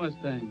wild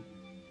Mustang.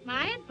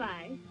 My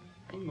advice?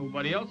 Well,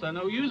 nobody else I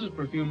know uses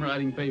perfume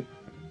writing paper.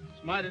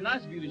 It's mighty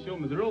nice of you to show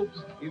me the ropes,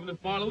 even if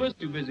Marlowe is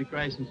too busy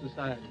crashing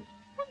society.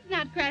 Well, it's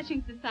not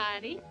crashing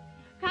society.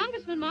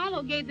 Congressman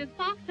Marlowe gave this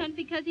fox hunt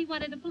because he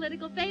wanted a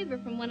political favor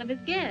from one of his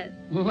guests.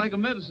 Well, like a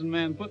medicine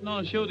man putting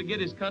on a show to get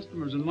his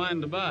customers in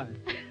line to buy.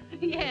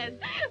 Yes,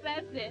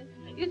 that's it.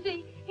 You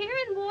see, here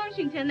in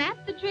Washington,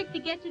 that's the trick to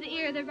get to the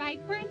ear of the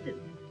right person.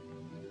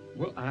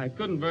 Well, I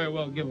couldn't very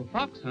well give a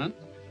fox hunt.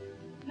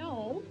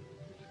 No.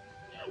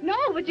 No,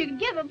 but you could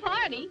give a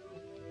party.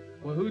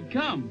 Well, who'd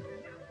come?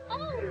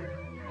 Oh,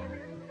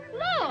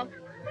 look.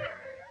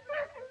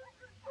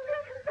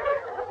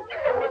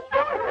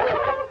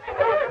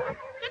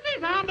 Get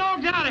these hound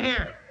dogs out of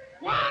here.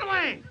 Wild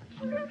away.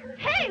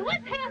 Hey,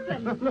 what's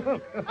happened?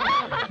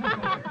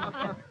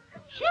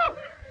 Shoot.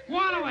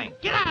 Wild away.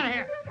 Get out of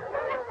here.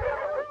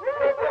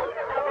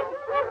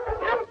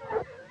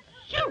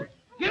 Shoot.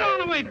 Get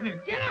on away from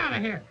here. Get out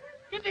of here.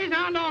 Get these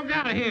hound dogs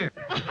out of here.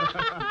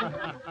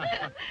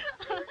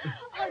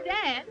 Oh,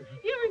 Dad,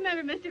 you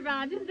remember Mr.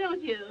 Rogers,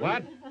 don't you?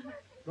 What?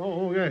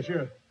 Oh, yes,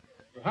 sure.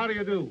 How do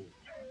you do?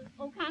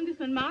 Oh,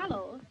 Congressman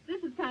Marlowe.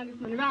 This is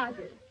Congressman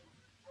Rogers.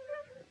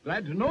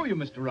 Glad to know you,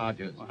 Mr.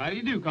 Rogers. Well, how do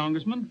you do,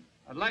 Congressman?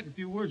 I'd like a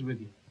few words with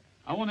you.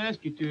 I want to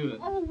ask you to...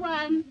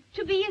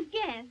 To be his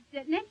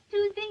guest next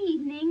Tuesday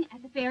evening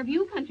at the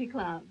Fairview Country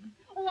Club.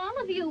 Oh,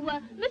 all of you,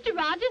 Mr.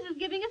 Rogers is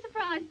giving a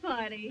surprise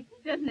party.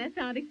 Doesn't that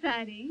sound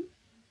exciting?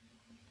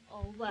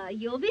 Oh,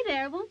 you'll be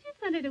there, won't you,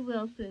 Senator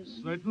Wilson?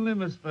 Certainly,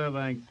 Miss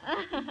Fairbanks.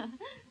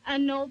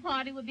 And no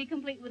party would be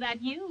complete without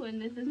you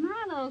and Mrs.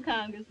 Marlowe,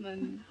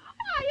 Congressman.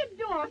 I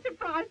adore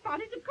surprise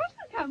parties. Of course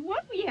we'll come,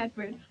 won't we,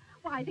 Edward?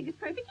 Why, I think it's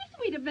perfectly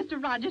sweet of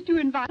Mr. Rogers to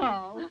invite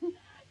all.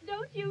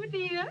 Don't you,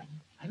 dear?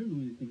 I don't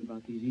know anything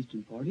about these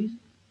Eastern parties.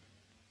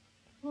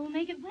 We'll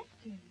make it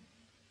Western.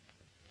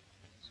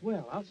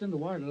 Swell. I'll send a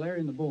wire to Larry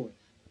and the boys.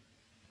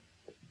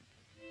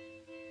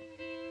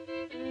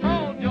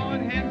 Oh,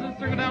 join hands and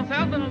circle down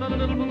south and let a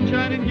little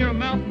moonshine in your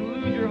mouth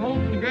and lose your hold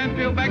from the Grand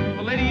Trail back to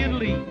the Lady in the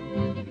lead.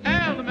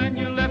 Al, the man,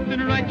 your left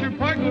and a right, your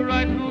part, go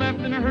right and left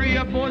and a hurry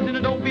up, boys, and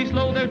a don't be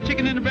slow. They're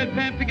chicken in the bread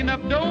pan picking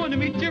up dough and to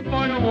meet your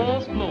fire on the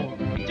walls floor.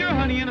 Get your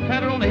honey and a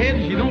pat her on the head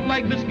if she don't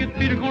like biscuit,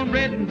 feed her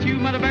cornbread and chew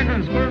my tobacco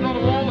and squirt it on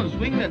the wall and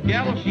swing that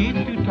gal if she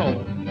ain't too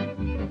tall.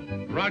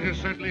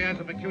 Rogers certainly has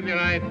a peculiar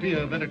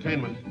idea of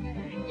entertainment.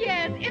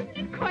 Yes, isn't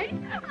it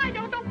quaint? I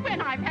don't know when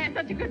I've had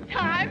such a good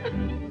time.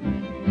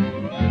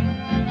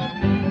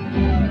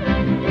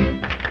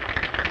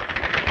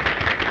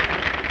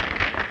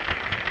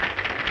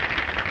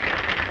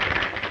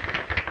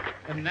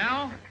 And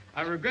now,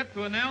 I regret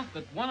to announce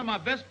that one of my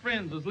best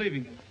friends is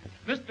leaving us,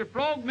 Mr.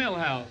 Frog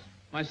Millhouse,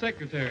 my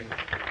secretary.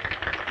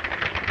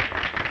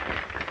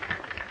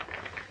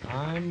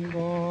 I'm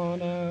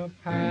gonna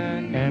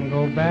pack and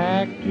go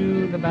back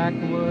to the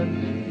backwoods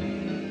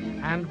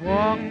and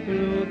walk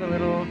through the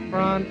little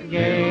front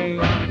gate.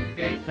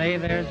 Say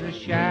there's a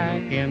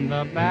shack in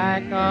the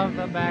back of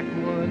the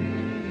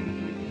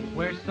backwoods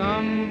where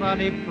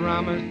somebody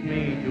promised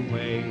me to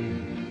wait.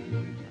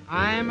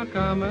 I'm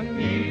a-comin',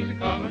 he's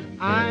a-comin',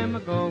 I'm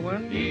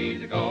a-goin',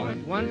 he's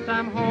a-goin'. Once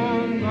I'm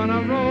home,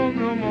 gonna roam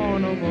no more,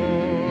 no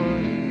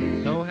more.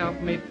 So help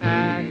me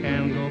pack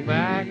and go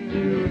back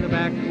to the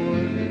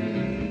backwoods,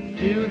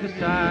 to the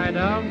side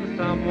of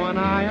someone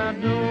I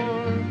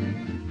adore.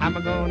 I'm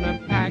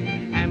a-gonna pack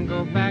and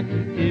go back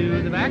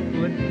to the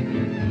backwoods,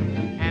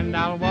 and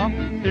I'll walk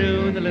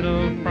through the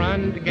little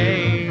front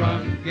gate.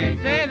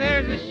 Say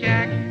there's a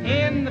shack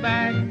in the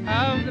back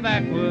of the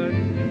backwoods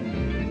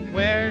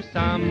where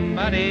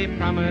somebody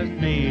promised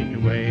me to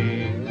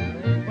wait.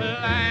 Well,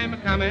 I'm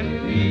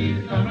a-comin', he's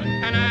a-comin',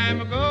 and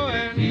I'm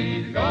a-goin',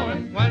 he's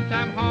a-goin'. Once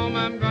I'm home,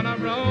 I'm gonna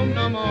roam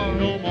no more.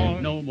 No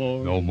more, no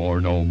more. No more,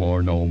 no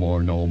more, no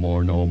more, no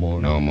more, no more,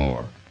 no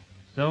more.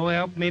 So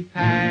help me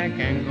pack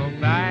and go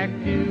back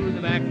to the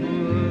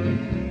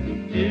backwoods,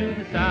 to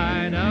the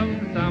side of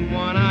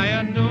someone I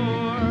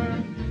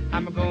adore.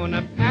 I'm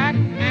gonna pack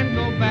and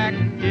go back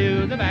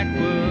to the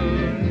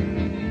backwoods,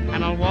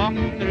 and I'll walk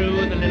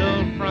through the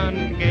little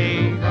front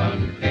gate.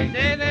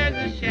 Say there's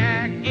a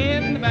shack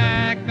in the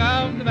back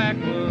of the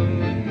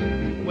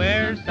backwoods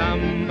where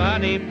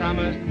somebody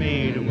promised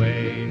me to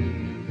wait.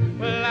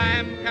 Well,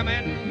 I'm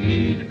comin',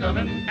 he's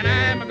a-comin', and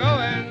I'm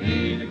a-goin',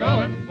 he's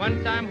a-goin'.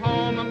 Once I'm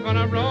home, I'm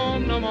gonna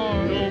roam no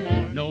more. No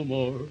more, no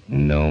more,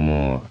 no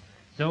more.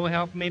 So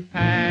help me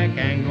pack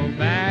and go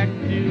back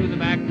to the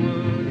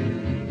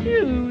backwoods,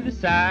 to the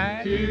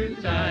side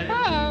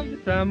of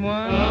someone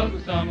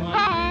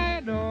I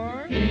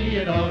adore. He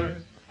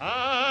adores.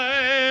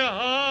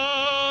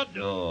 I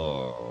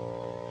adore.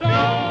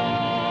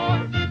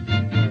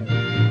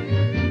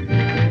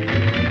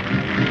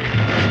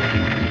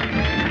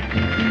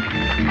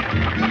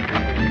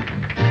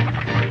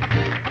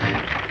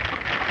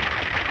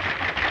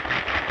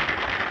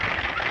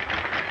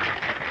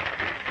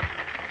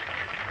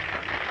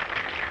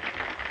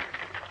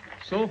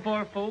 So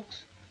far,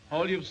 folks,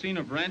 all you've seen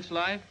of ranch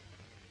life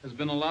has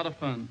been a lot of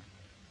fun.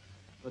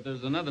 But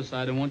there's another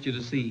side I want you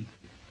to see.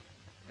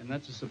 And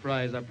that's a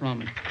surprise, I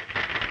promise.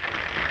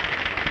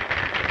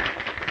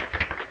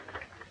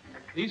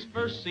 These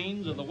first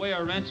scenes are the way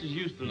our ranches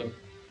used to look.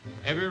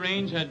 Every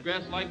range had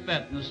grass like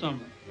that in the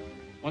summer.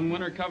 One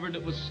winter covered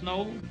it with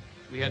snow.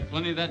 We had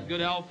plenty of that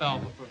good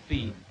alfalfa for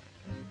feed.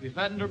 We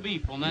fattened our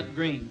beef on that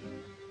grain.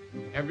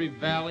 Every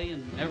valley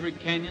and every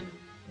canyon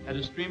had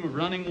a stream of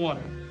running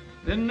water.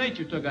 Then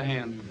nature took a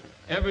hand.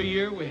 Every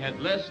year we had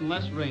less and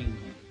less rain.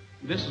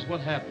 This is what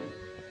happened.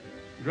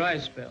 Dry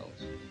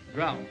spells,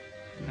 drought,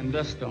 and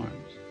dust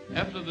storms.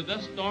 After the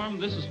dust storm,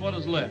 this is what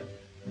is left.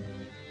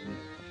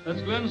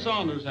 That's Glenn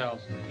Saunders'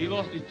 house. He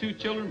lost his 2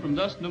 children from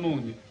dust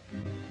pneumonia.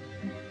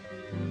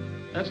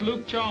 That's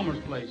Luke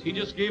Chalmers' place. He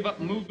just gave up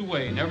and moved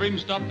away, never even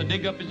stopped to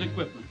dig up his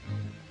equipment.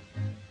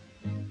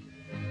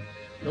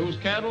 Those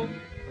cattle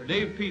are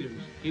Dave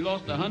Peters. He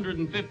lost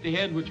 150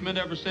 head, which meant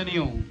every cent he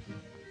owned.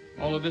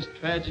 All of this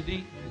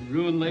tragedy and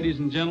ruin, ladies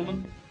and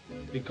gentlemen,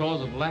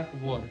 because of lack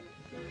of water.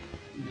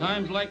 In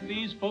times like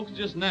these, folks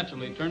just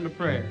naturally turn to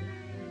prayer.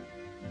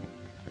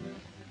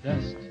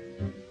 Dust,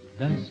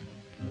 dust,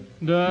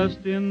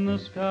 dust in the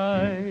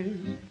skies,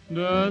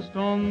 dust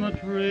on the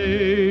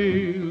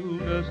trail,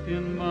 dust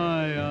in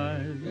my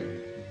eyes.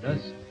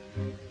 Dust,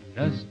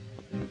 dust,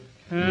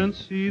 can't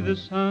see the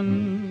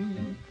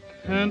sun,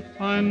 can't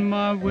find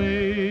my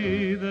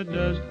way, the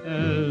dust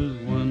has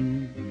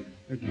won.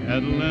 The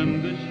cattle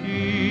and the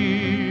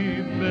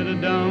sheep,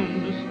 bedded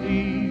down to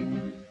sleep,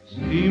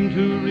 seem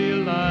to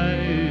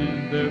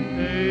realize their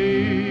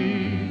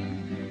fate.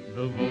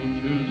 The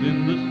vultures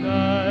in the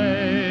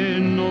sky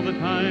know the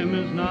time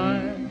is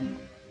nigh.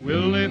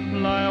 Will they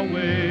fly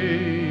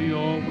away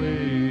or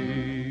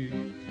wait?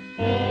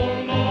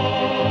 Oh,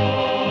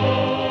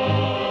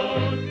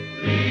 Lord,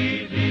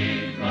 please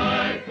ease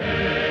my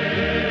pain.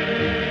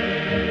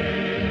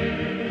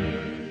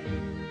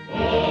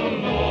 Oh,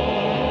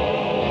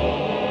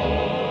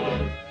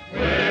 Lord,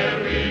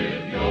 where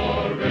is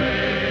your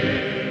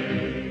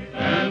rain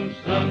and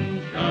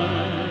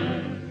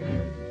sunshine?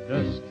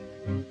 Dust,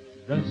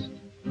 dust,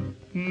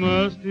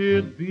 must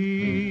it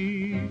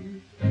be?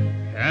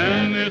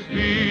 Can this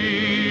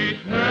be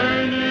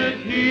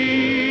eternity?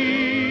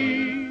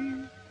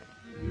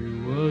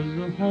 Here was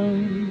a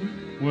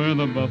home where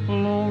the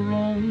buffalo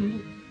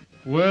roamed,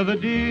 where the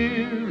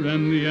deer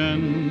and the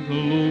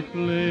antelope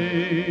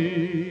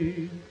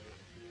lay.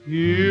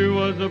 Here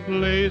was a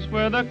place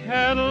where the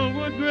cattle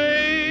would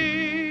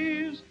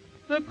graze,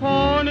 the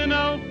corn and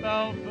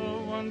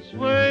alfalfa once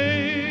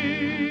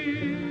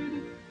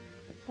swayed.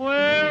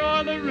 Where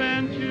are the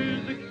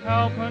ranchers, the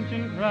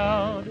cow-punching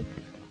crowd?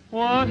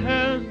 What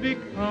has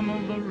become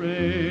of the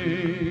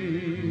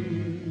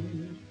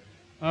rain?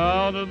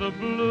 Out of the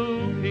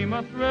blue came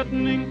a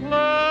threatening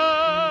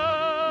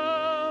cloud,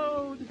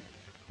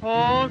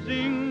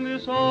 causing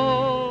this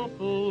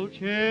awful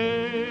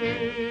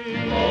change.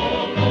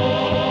 Oh, Lord,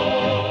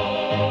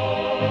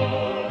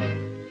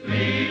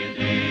 please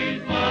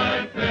ease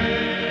my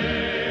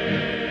pain.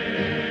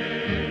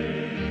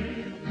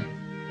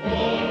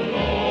 Oh,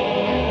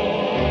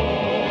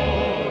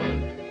 Lord,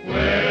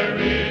 where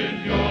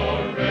is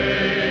your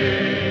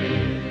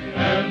rain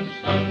and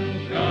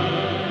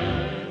sunshine?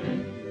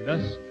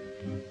 Dust,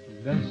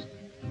 dust,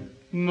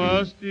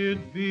 must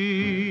it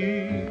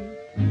be?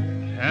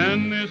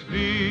 Can this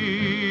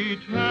be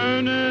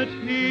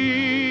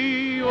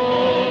eternity?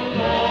 Oh,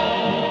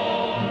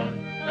 Lord,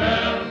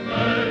 have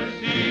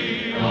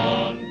mercy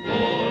on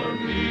poor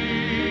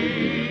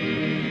me.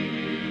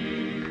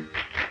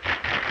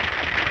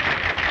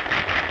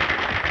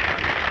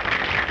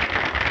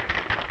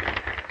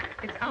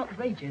 It's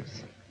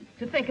outrageous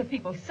to think of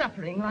people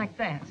suffering like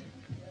that.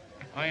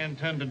 I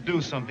intend to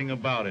do something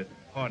about it.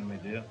 Pardon me,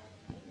 dear.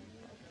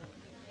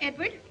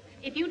 Edward,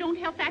 if you don't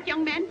help that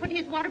young man put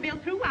his water bill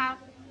through,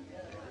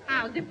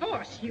 I'll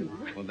divorce you.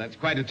 Well, that's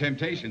quite a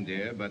temptation,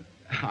 dear, but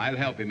I'll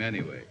help him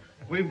anyway.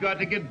 We've got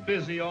to get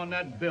busy on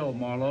that bill,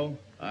 Marlowe.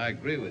 I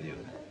agree with you.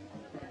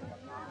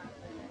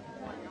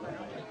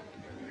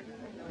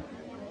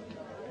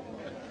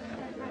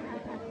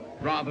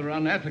 Rather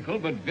unethical,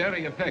 but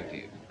very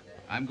effective.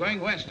 I'm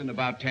going west in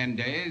about 10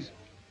 days,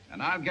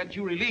 and I'll get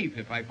you relief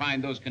if I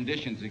find those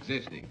conditions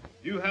existing.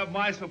 You have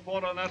my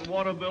support on that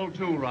water bill,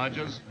 too,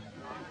 Rogers.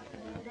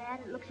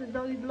 Dad, it looks as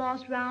though you've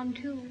lost round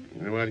 2.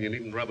 Well, you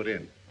needn't rub it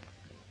in.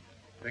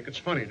 Think it's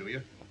funny, do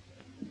you?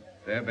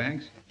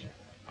 Fairbanks,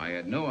 I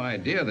had no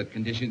idea that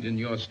conditions in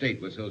your state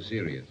were so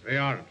serious. They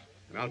aren't.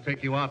 And I'll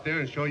take you out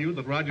there and show you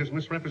that Rogers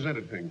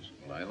misrepresented things.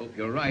 Well, I hope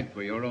you're right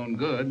for your own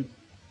good.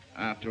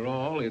 After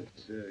all,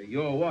 it's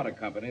your water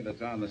company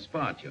that's on the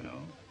spot, you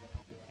know.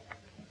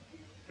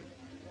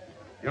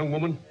 Young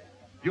woman,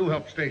 you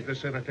helped stage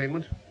this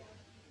entertainment.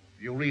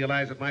 Do you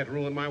realize it might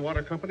ruin my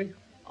water company?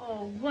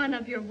 Oh, one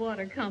of your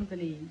water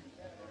companies.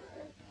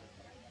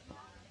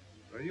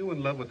 Are you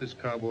in love with this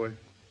cowboy?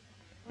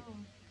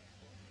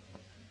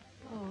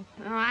 Oh,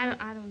 no,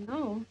 I don't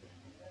know.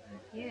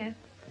 Yes.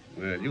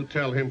 Well, you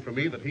tell him for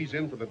me that he's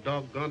in for the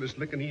doggonedest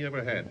licking he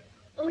ever had.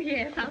 Oh,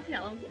 yes, I'll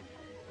tell him.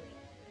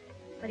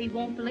 But he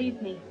won't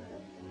believe me.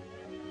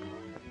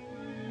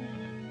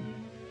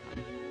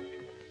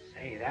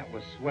 Say, that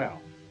was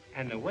swell.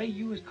 And the way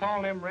you was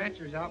calling them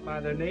ranchers out by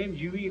their names,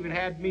 you even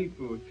had me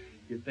fooled.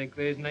 You'd think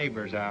they's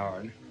neighbors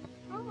ours.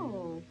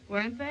 Oh,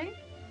 weren't they?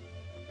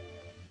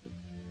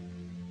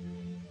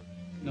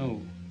 No.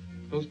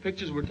 Those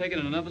pictures were taken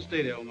in another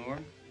state, Eleanor.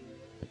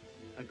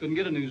 I couldn't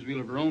get a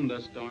newsreel of her own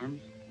dust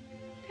storms.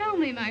 Tell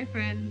me, my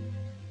friend,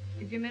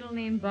 is your middle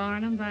name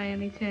Barnum by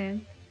any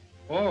chance?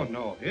 Oh,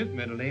 no. His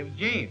middle name's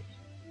James.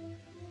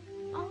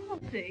 Oh,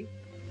 see.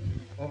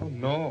 Oh,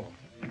 no.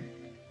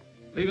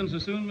 Leaving so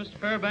soon, Mr.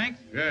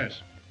 Fairbanks?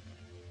 Yes.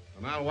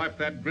 And I'll wipe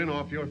that grin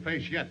off your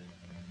face yet.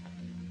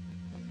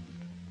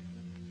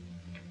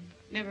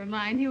 Never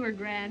mind, you were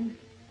grand.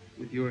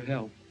 With your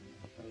help.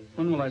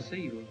 When will I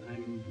see you?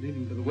 I'm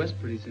leaving for the West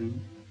pretty soon.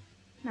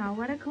 Now,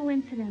 what a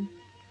coincidence.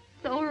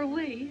 So are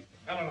we.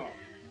 Eleanor.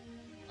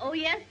 Oh,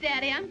 yes,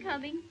 Daddy, I'm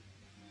coming.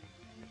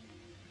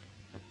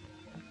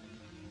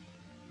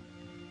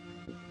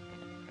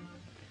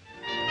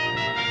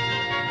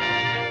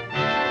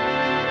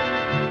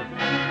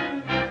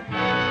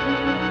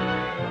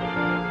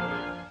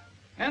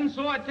 And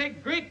so I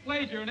take great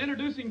pleasure in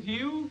introducing to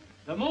you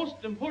the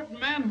most important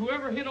man who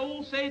ever hit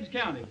Old Sage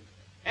County,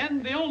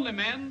 and the only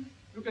man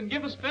who can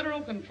give us federal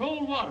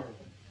controlled water,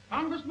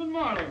 Congressman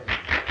Marlowe.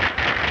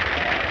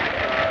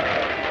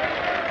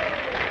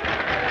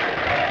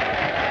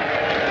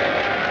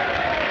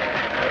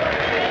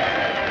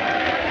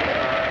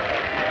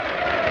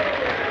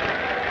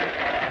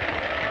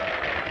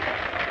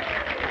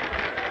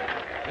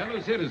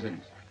 Fellow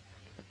citizens,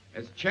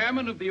 as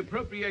chairman of the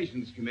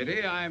Appropriations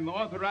Committee, I'm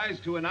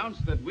authorized to announce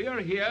that we are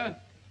here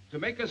to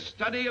make a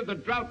study of the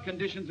drought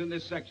conditions in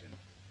this section.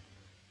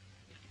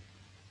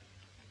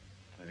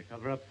 Better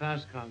cover up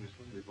fast,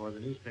 Congressman, before the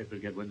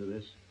newspapers get wind of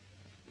this.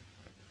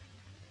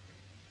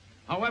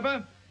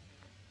 However,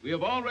 we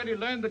have already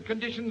learned that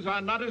conditions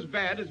are not as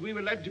bad as we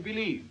were led to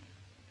believe,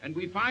 and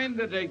we find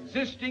that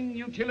existing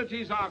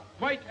utilities are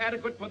quite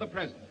adequate for the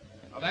present.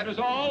 Now, that is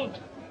all.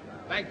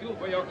 Thank you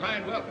for your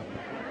kind welcome.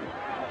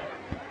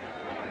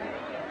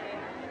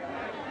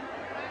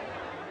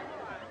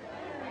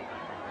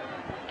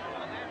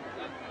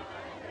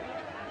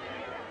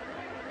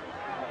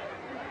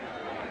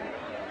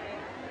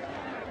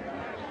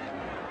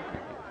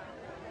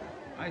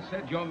 I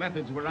said your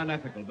methods were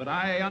unethical, but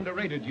I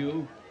underrated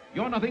you.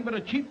 You're nothing but a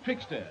cheap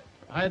trickster.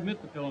 I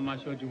admit the film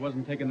I showed you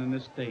wasn't taken in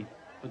this state.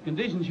 But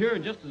conditions here are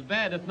just as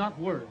bad, if not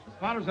worse. As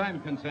far as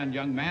I'm concerned,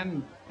 young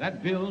man,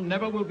 that bill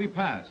never will be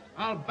passed.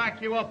 I'll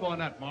back you up on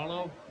that,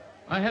 Marlowe.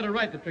 I had a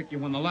right to trick you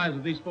when the lives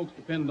of these folks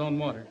depend on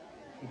water.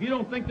 If you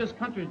don't think this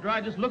country's dry,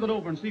 just look it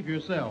over and see for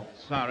yourself.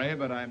 Sorry,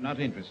 but I'm not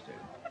interested.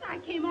 But I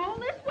came all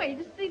this way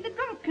to see the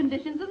drought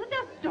conditions of the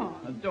dust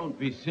storm. Don't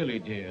be silly,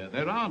 dear.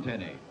 There aren't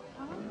any.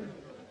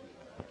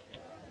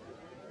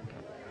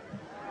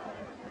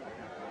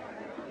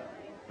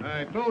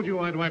 I told you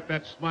I'd wipe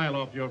that smile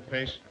off your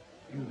face.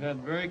 You've had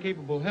very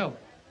capable help.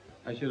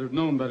 I should have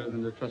known better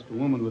than to trust a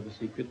woman with a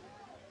secret.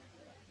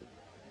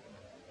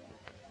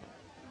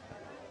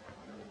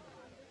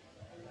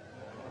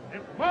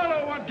 If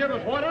Marlowe won't give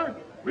us water,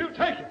 we'll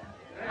take it.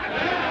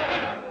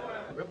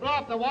 We'll blow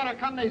up the water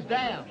company's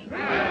dam.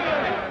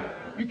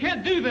 You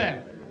can't do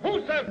that.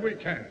 Who says we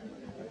can't?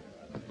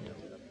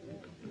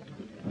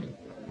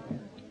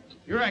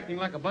 You're acting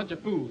like a bunch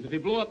of fools. If you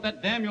blow up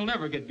that dam, you'll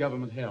never get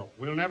government help.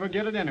 We'll never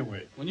get it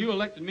anyway. When you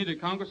elected me to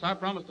Congress, I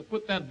promised to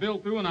put that bill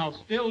through, and I'll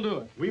still do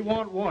it. We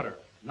want water,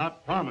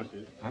 not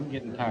promises. I'm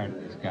getting tired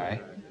of this guy.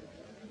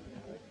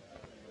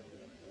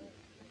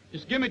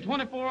 Just give me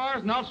 24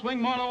 hours, and I'll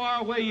swing Marlowe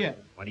our way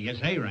yet. What do you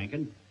say,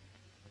 Rankin?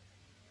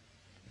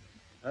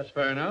 That's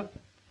fair enough.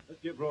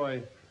 Let's give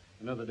Roy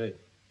another day.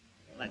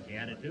 That's the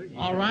attitude.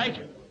 All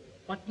right,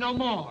 but no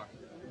more.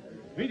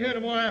 Meet here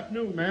tomorrow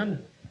afternoon,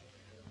 man.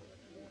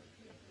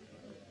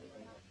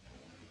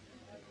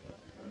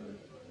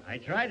 I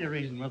tried to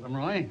reason with him,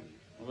 Roy.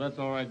 Well, that's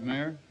all right,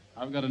 Mayor.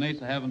 I've got an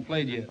ace I haven't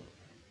played yet.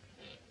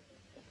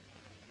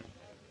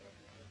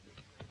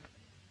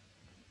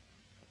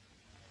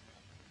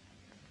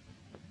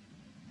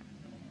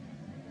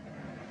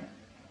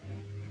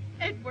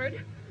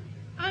 Edward,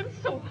 I'm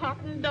so hot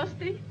and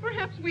dusty.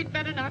 Perhaps we'd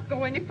better not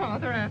go any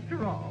farther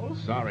after all.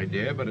 Sorry,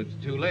 dear, but it's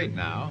too late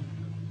now.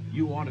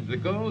 You wanted to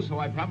go, so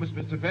I promised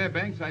Mr.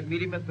 Fairbanks I'd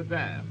meet him at the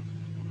dam.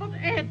 But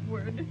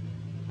Edward...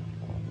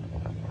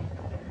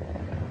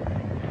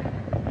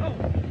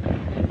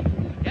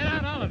 Get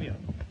out, all of you.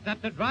 Is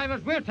that the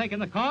drivers? We're taking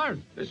the cars.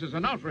 This is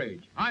an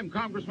outrage. I'm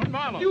Congressman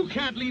Marlowe. You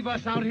can't leave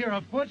us out here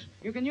afoot.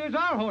 You can use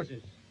our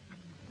horses.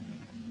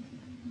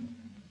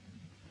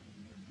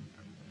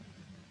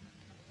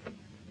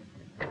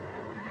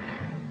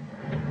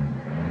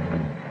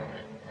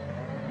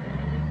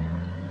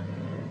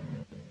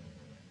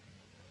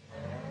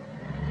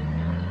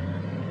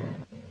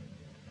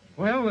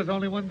 Well, there's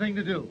only one thing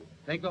to do.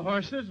 Take the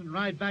horses and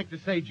ride back to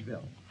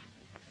Sageville.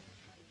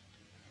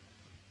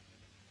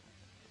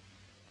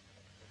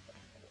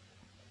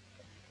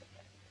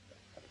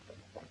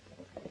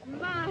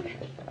 My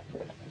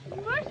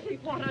mercy,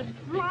 what a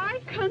dry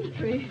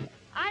country.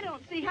 I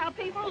don't see how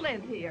people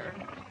live here.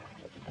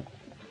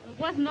 It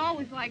wasn't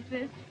always like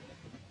this.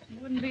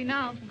 It wouldn't be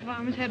now if the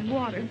farmers had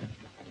water.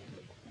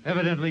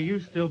 Evidently, you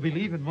still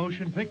believe in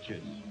motion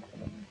pictures.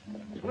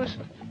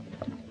 Listen.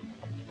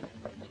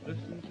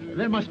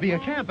 There must be a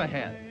camp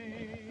ahead.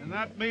 And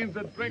that means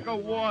a drink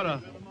of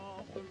water.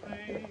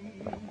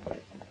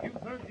 You've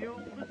heard the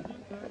old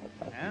bazooka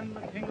and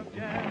the king of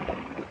jazz.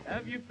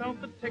 Have you felt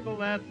the tickle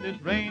that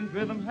this range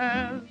rhythm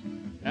has?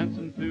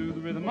 Dancing to the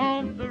rhythm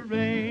of the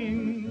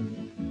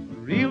range.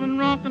 Reel and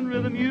rock and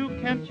rhythm you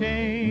can't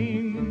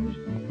change.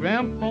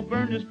 Grandpa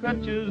burned his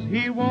crutches,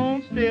 he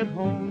won't stay at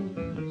home.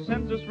 But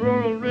since this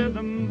rural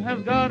rhythm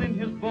has got in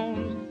his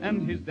bones,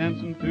 and he's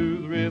dancing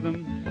to the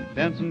rhythm,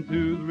 dancing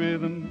to the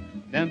rhythm,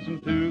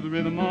 dancing to the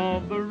rhythm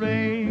of the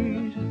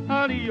range.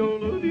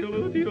 Howdy-o-lo,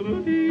 dee-o-lo,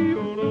 dee-o-lo,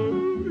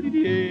 dee-o-lo,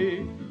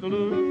 dee-dee,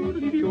 do-lo,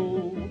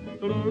 dee-o,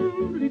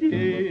 do-lo,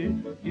 dee-dee,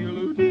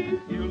 dee-o-lo, dee,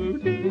 dee-o-lo,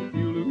 dee,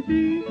 dee-o-lo,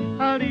 dee.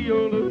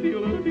 Howdy-o-lo,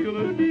 dee-o-lo,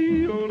 dee-o-lo,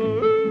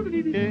 dee-o-lo,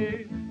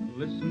 dee-dee.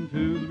 Listen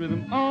to the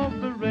rhythm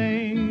of the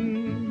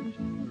range,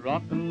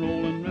 rock and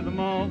rollin' rhythm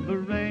of the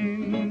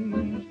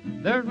range.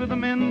 There's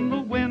rhythm in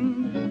the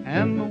wind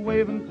and the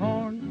waving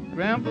corn.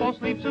 Grandpa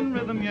sleeps in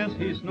rhythm, yes,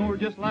 he snores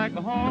just like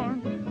a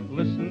horn.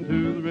 Listen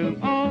to the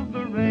rhythm of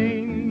the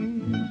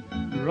range,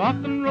 rock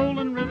and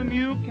rollin' rhythm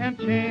you can't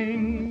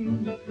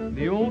change.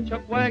 The old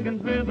chuck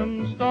wagon's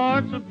rhythm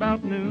starts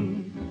about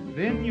noon.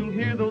 Then you'll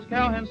hear those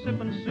cowhands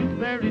sippin' soup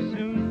very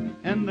soon.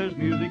 And there's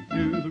music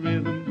to the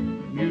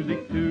rhythm,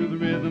 music to the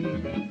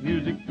rhythm,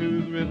 music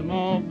to the rhythm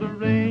of the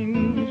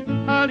range.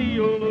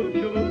 Howdy-o-lo,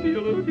 dee-o-lo,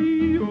 dee-o-lo,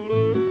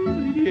 dee-o-lo,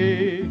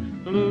 dee-dee,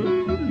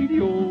 do-lo,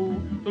 dee-dee-o,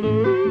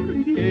 do-lo,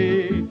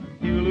 dee-dee,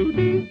 dee-o-lo,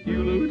 dee,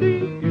 dee-o-lo, dee,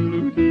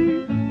 dee-o-lo,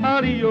 dee.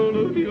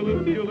 Howdy-o-lo,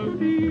 dee-o-lo, dee-o-lo,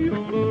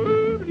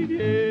 dee-o-lo,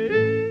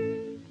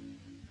 dee-dee.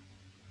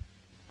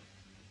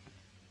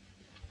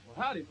 Well,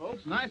 howdy,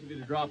 folks. Nice of you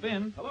to drop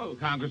in. Hello,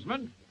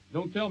 Congressman.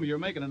 Don't tell me you're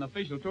making an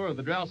official tour of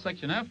the drought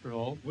section after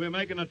all. We're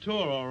making a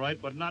tour, all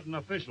right, but not an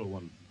official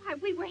one. Why,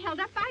 we were held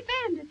up by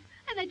bandits,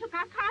 and they took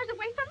our cars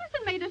away from us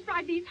and made us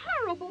ride these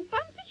horrible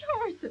bumpy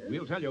horses.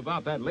 We'll tell you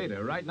about that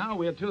later. Right now,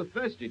 we're too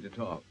thirsty to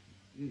talk.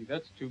 Gee,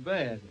 that's too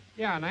bad.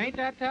 Yeah, and ain't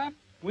that tough?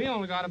 We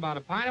only got about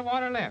a pint of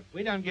water left.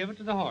 We done give it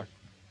to the horse.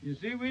 You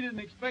see, we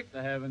didn't expect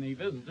to have any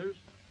visitors.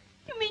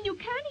 You mean you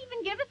can't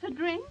even give us a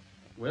drink?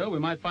 Well, we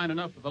might find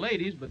enough for the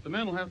ladies, but the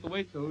men will have to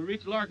wait till we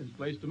reach Larkin's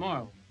place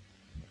tomorrow.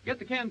 Get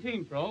the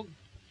canteen, Frog.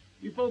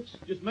 You folks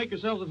just make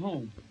yourselves at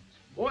home.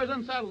 Boys,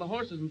 unsaddle the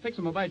horses and fix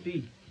them a bite to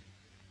eat.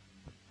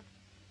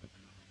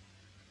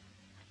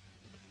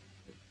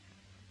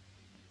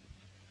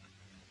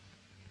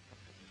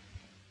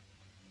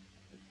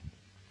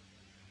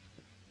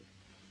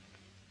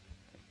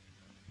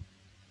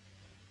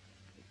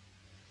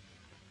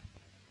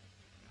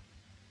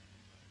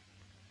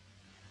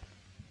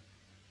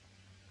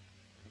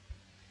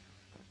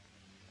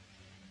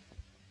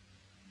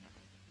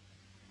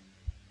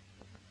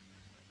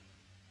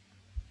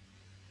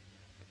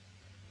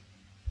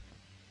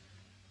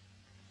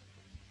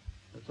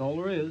 That's all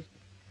there is.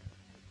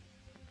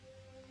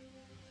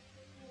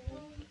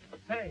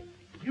 Hey,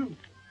 you.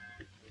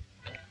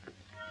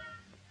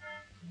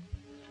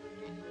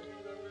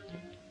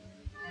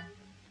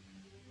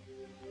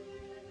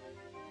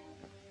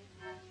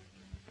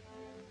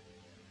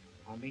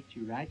 I'll meet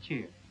you right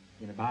here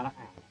in about an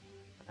hour.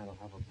 And I'll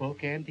have a full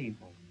canteen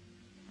for you.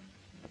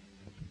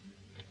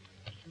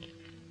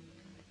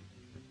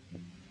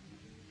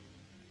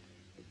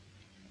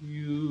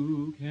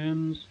 You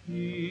can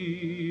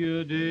see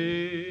a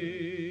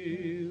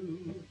dale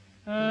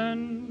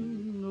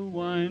and a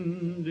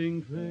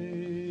winding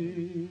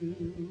trail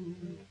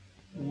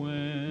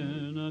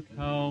when a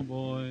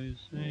cowboy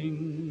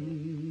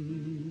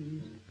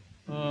sings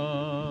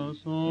a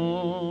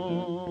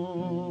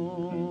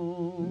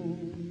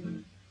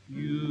song.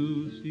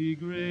 You see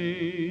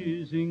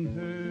grazing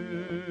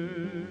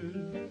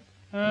herd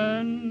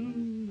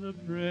and the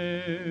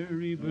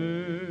prairie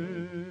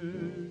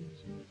birds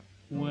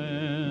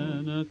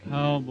when a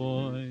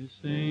cowboy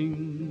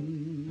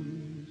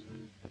sings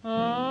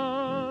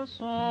a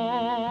song.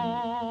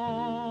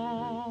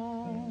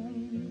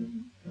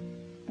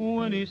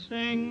 When he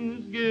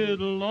sings,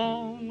 get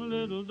along,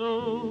 little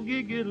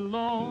doggy, get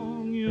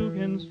along, you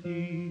can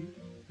see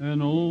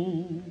an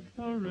old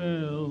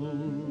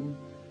corral.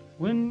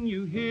 When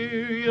you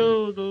hear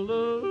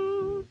yodel,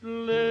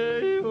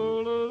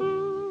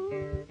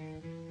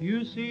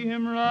 you see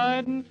him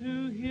riding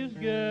to his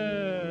gal,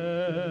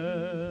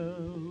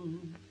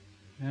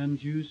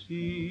 and you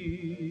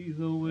see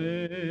the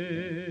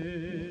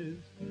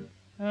west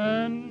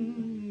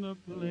and the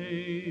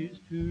place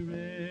to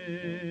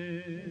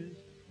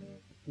rest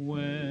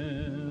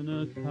when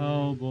a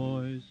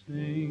cowboy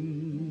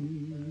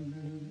sings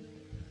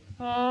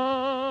a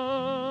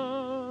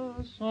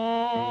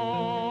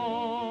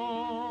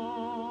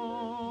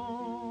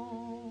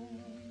song.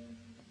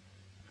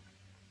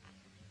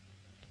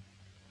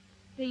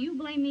 Say, you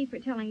blame me for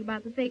telling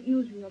about the fake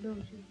newsreel,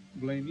 don't you?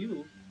 Blame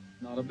you?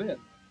 Not a bit.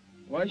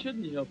 Why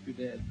shouldn't you help your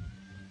dad?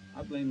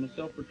 I blame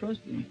myself for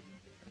trusting you.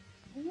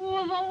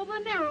 Oh, of all the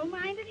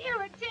narrow-minded,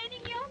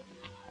 irritating you.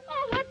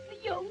 Oh, what's the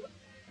use?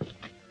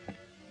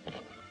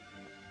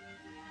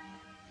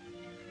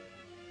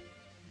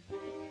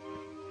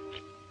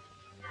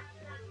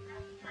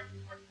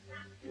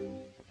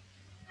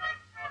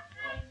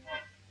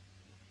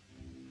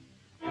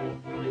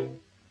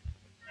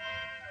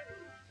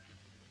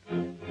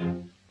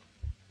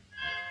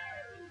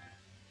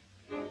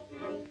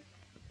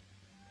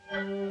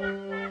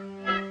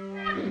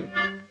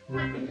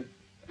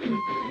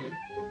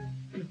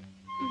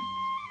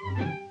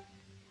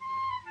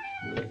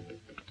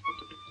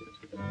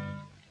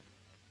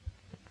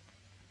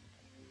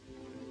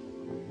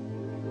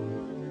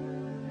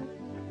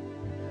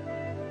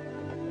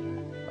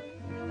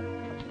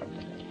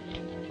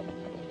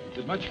 Is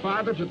it much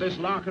farther to this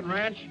Larkin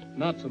ranch?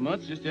 Not so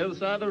much, just the other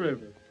side of the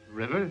river.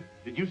 River?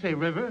 Did you say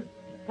river?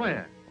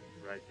 Where?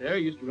 Right there,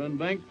 used to run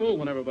bank full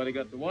when everybody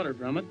got the water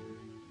from it.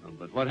 Oh,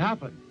 but what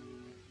happened?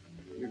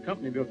 Your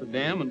company built a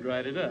dam and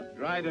dried it up.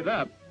 Dried it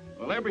up?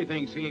 Well,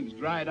 everything seems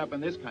dried up in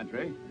this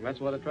country. That's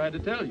what I tried to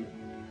tell you.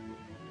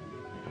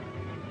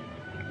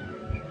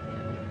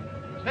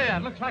 Say,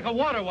 that looks like a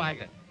water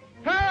wagon.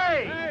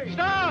 Hey!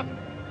 Stop!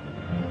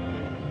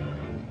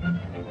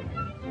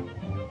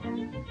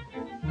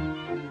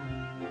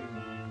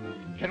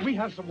 Can we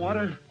have some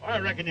water? I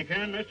reckon you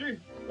can, mister.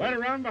 Right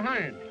around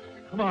behind.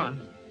 Come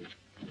on.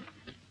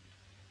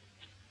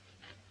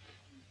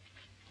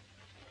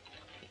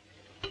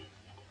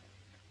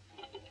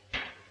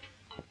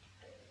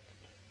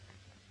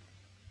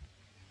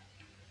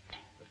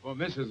 For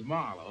Mrs.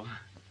 Marlowe.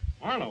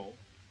 Marlowe?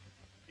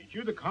 Ain't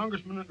you the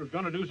congressman that was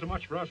going to do so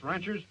much for us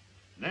ranchers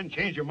and then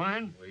change your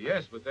mind? Well,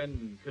 yes, but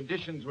then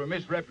conditions were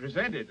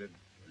misrepresented. And...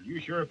 You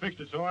sure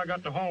fixed it so I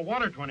got to haul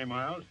water 20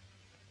 miles.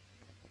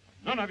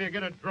 None of you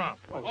get a drop.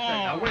 Oh, say,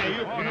 now, wait.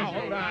 You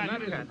Hold on.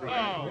 That isn't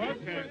right.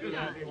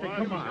 okay.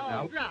 Come on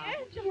now.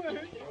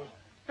 Stuart.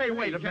 Hey,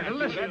 wait a minute.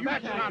 Listen,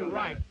 that's not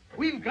right.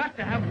 We've got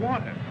to have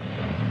water.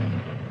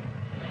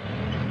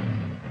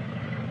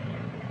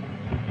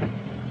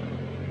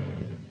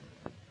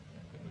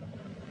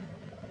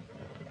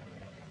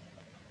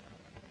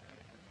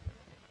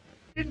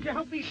 Didn't you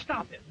help me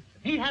stop him?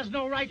 He has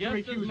no right to Just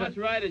refuse as much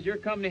it. right as your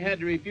company had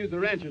to refuse the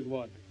rancher's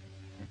water.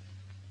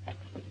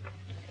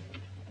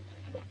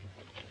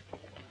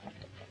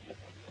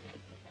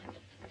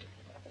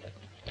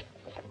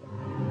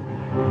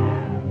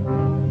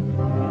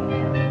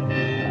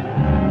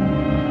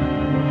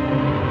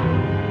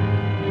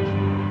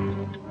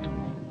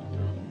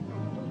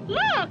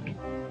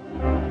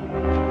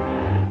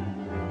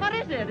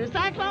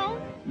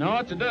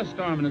 watch a dust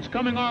storm, and it's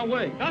coming our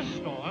way. Dust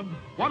storm?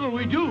 What'll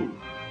we do?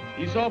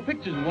 You saw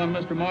pictures of one,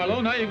 Mr.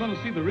 Marlowe. Now you're going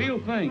to see the real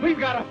thing. We've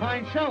got to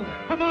find shelter.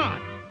 Come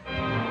on.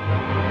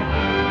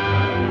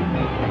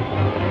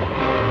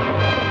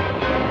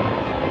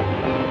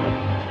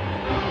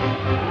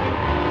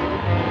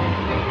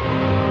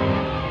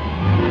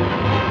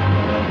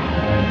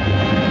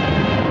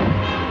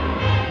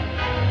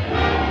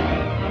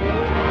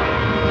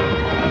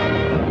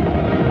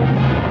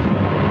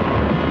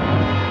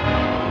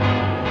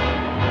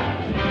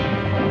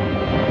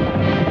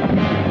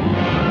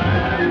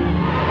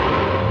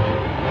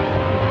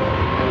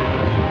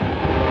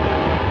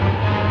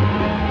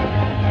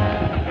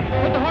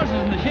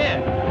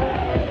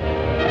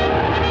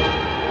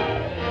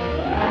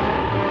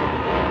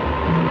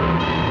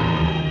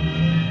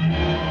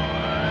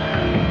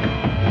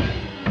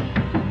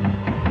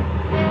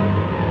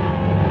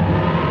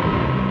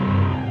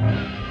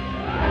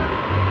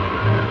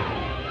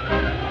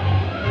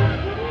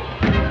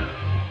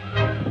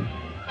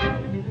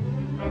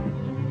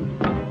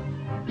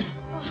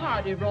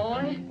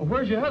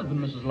 Where's your husband,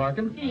 Mrs.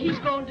 Larkin? He's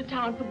going to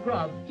town for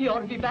grub. He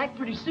ought to be back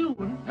pretty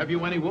soon. Have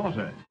you any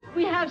water?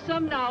 We have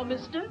some now,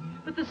 mister,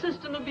 but the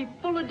cistern will be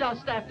full of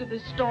dust after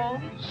this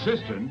storm.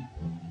 Cistern?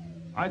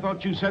 I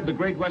thought you said the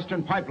Great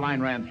Western Pipeline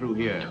ran through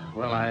here.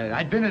 Well,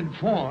 I'd been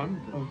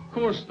informed. Of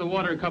course, the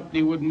water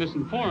company wouldn't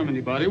misinform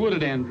anybody, would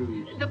it,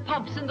 Andrews? The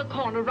pump's in the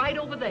corner right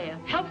over there.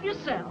 Help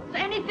yourselves.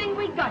 Anything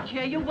we got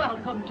here, you're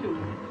welcome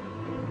to.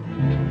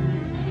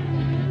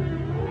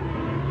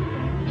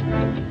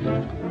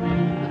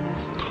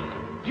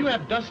 Do you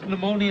have dust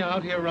pneumonia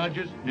out here,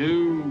 Rogers?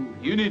 No,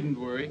 you needn't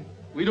worry.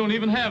 We don't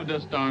even have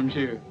dust storms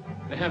here.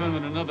 They have them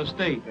in another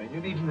state. You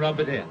needn't rub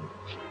it in.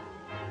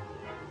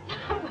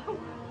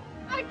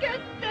 I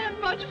can't stand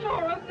much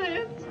more of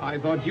this. I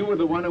thought you were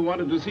the one who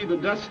wanted to see the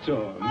dust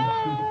storm.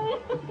 Oh.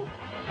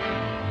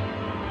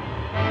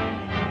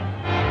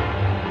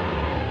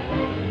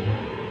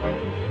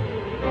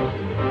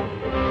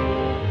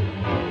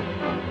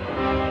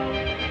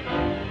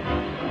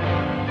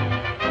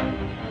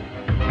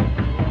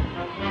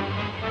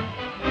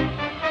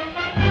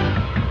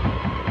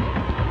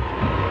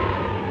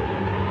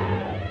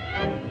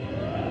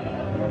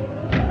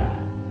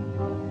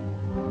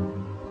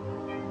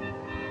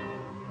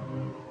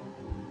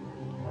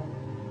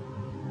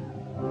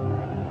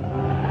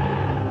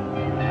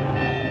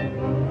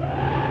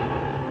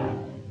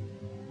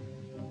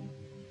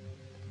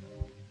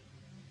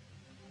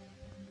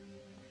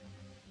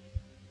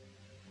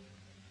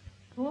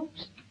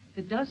 Folks,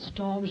 the dust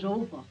storm's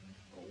over.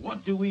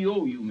 What do we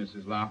owe you,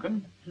 Mrs.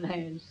 Larkin?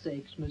 Land's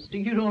sakes, mister,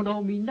 you don't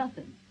owe me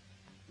nothing.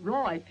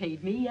 Roy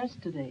paid me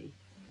yesterday.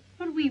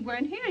 But we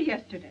weren't here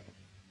yesterday.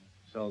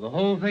 So the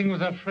whole thing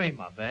was a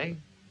frame-up, eh?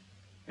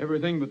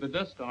 Everything but the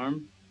dust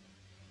storm.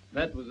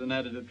 That was an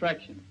added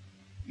attraction.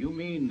 You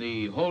mean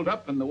the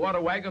hold-up and the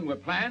water wagon were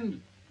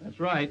planned? That's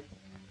right.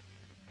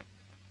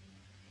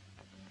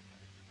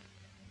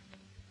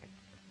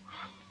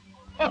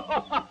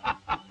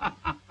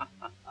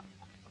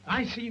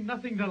 I see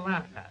nothing to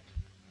laugh at.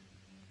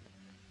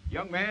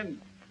 Young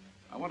man,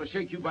 I want to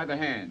shake you by the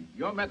hand.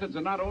 Your methods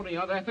are not only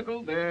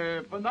unethical,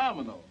 they're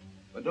phenomenal.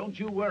 But don't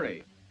you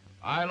worry.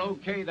 I'll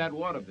okay that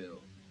water bill.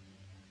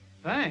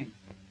 Thanks.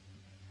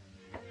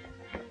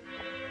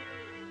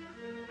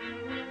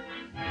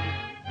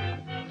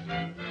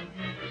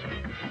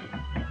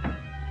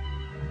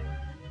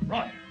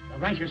 Roy, the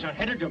ranchers are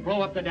headed to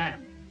blow up the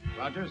dam.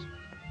 Rogers,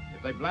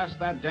 if they blast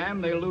that dam,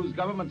 they'll lose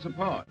government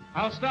support.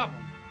 I'll stop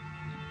them.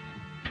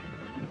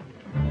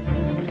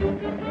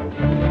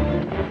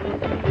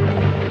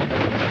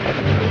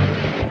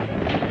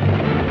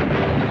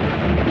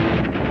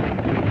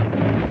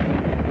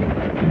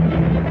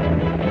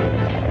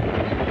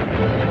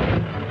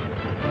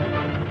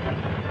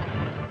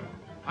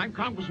 I'm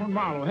Congressman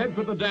Marlowe. Head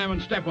for the dam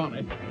and step on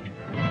it.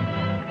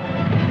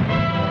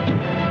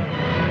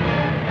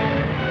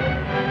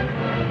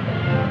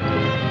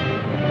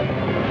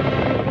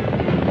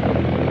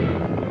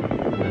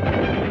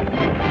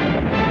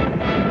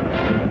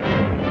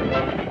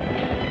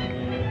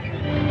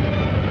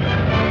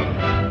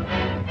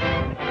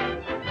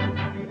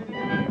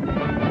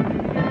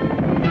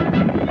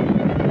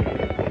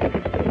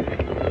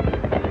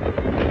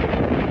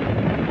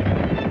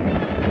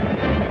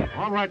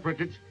 All right,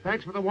 Bridget.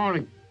 Thanks for the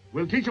warning.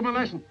 We'll teach them a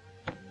lesson.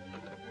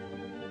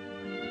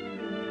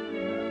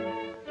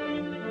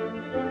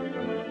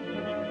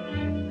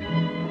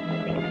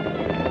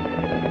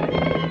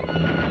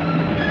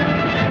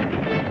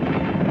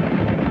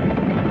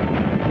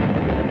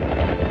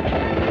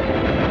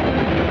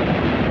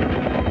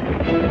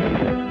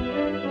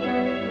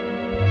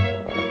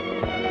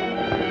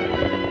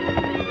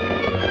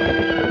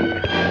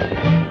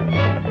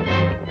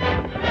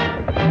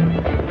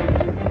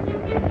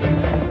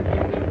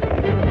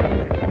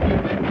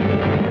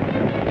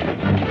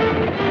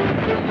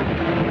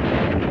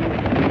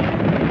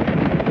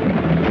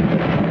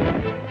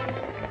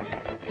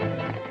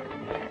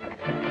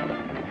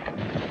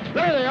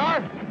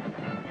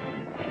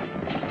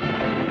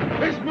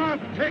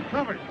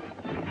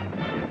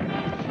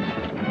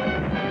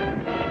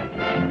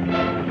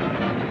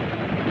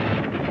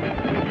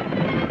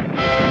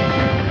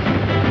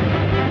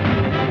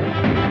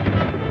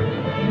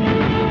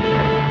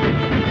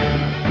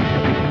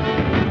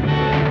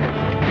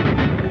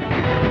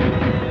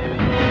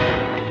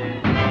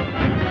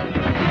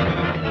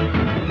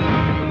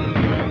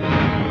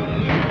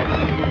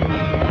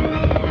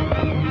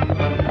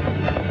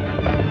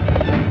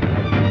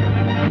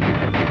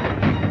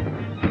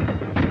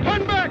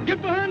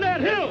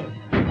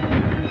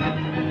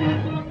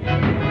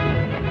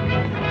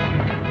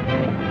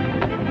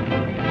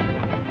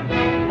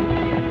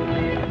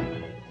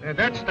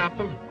 that stopped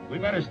them. We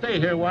better stay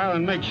here a while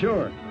and make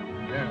sure.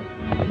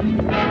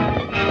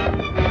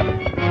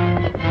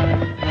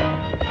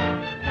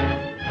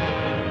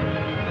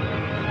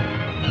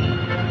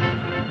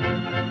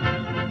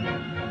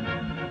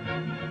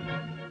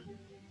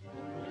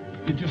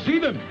 Did you see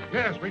them?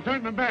 Yes, we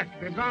turned them back.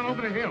 They've gone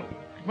over the hill.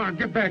 Come on,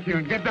 get back here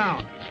and get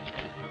down.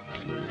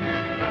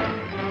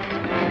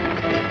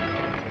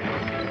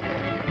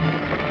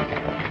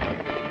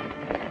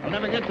 We'll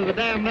never get to the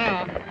dam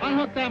now.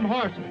 Unhook them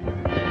horses.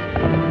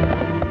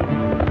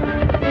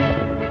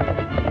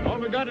 All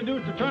we got to do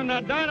is to turn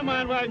that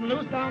dynamite wagon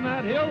loose down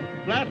that hill,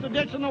 blast the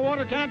ditch, and the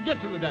water can't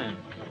get to the dam.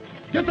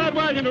 Get that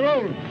wagon to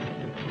rolling.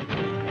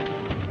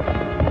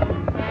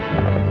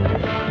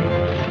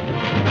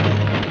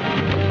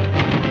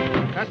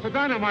 That's the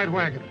dynamite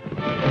wagon.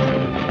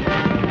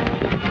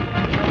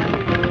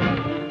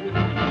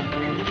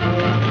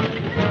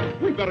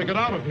 We've got to get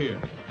out of here.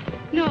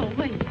 No,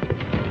 wait.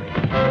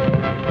 On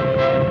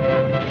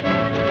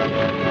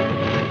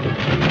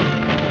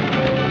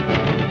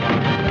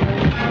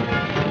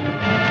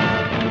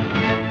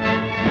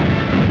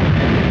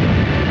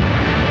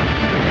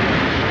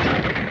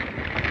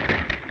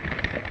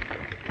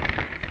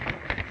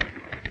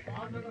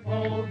the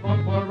bold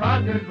boat for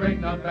Rogers,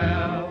 ring the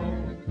bell.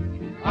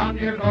 On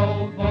your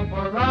gold boat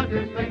for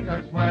Rogers, sing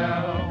her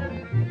swell.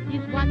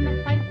 He's won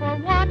the fight for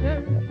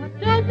water. What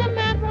does the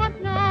man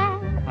want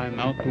now? I'm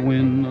out to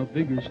win a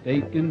bigger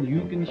stake, and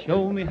you can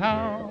show me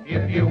how.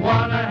 If you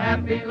want a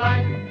happy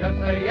life, just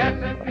say yes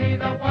and be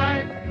the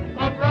wife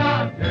of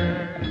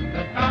Rogers,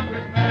 the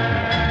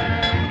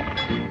congressman.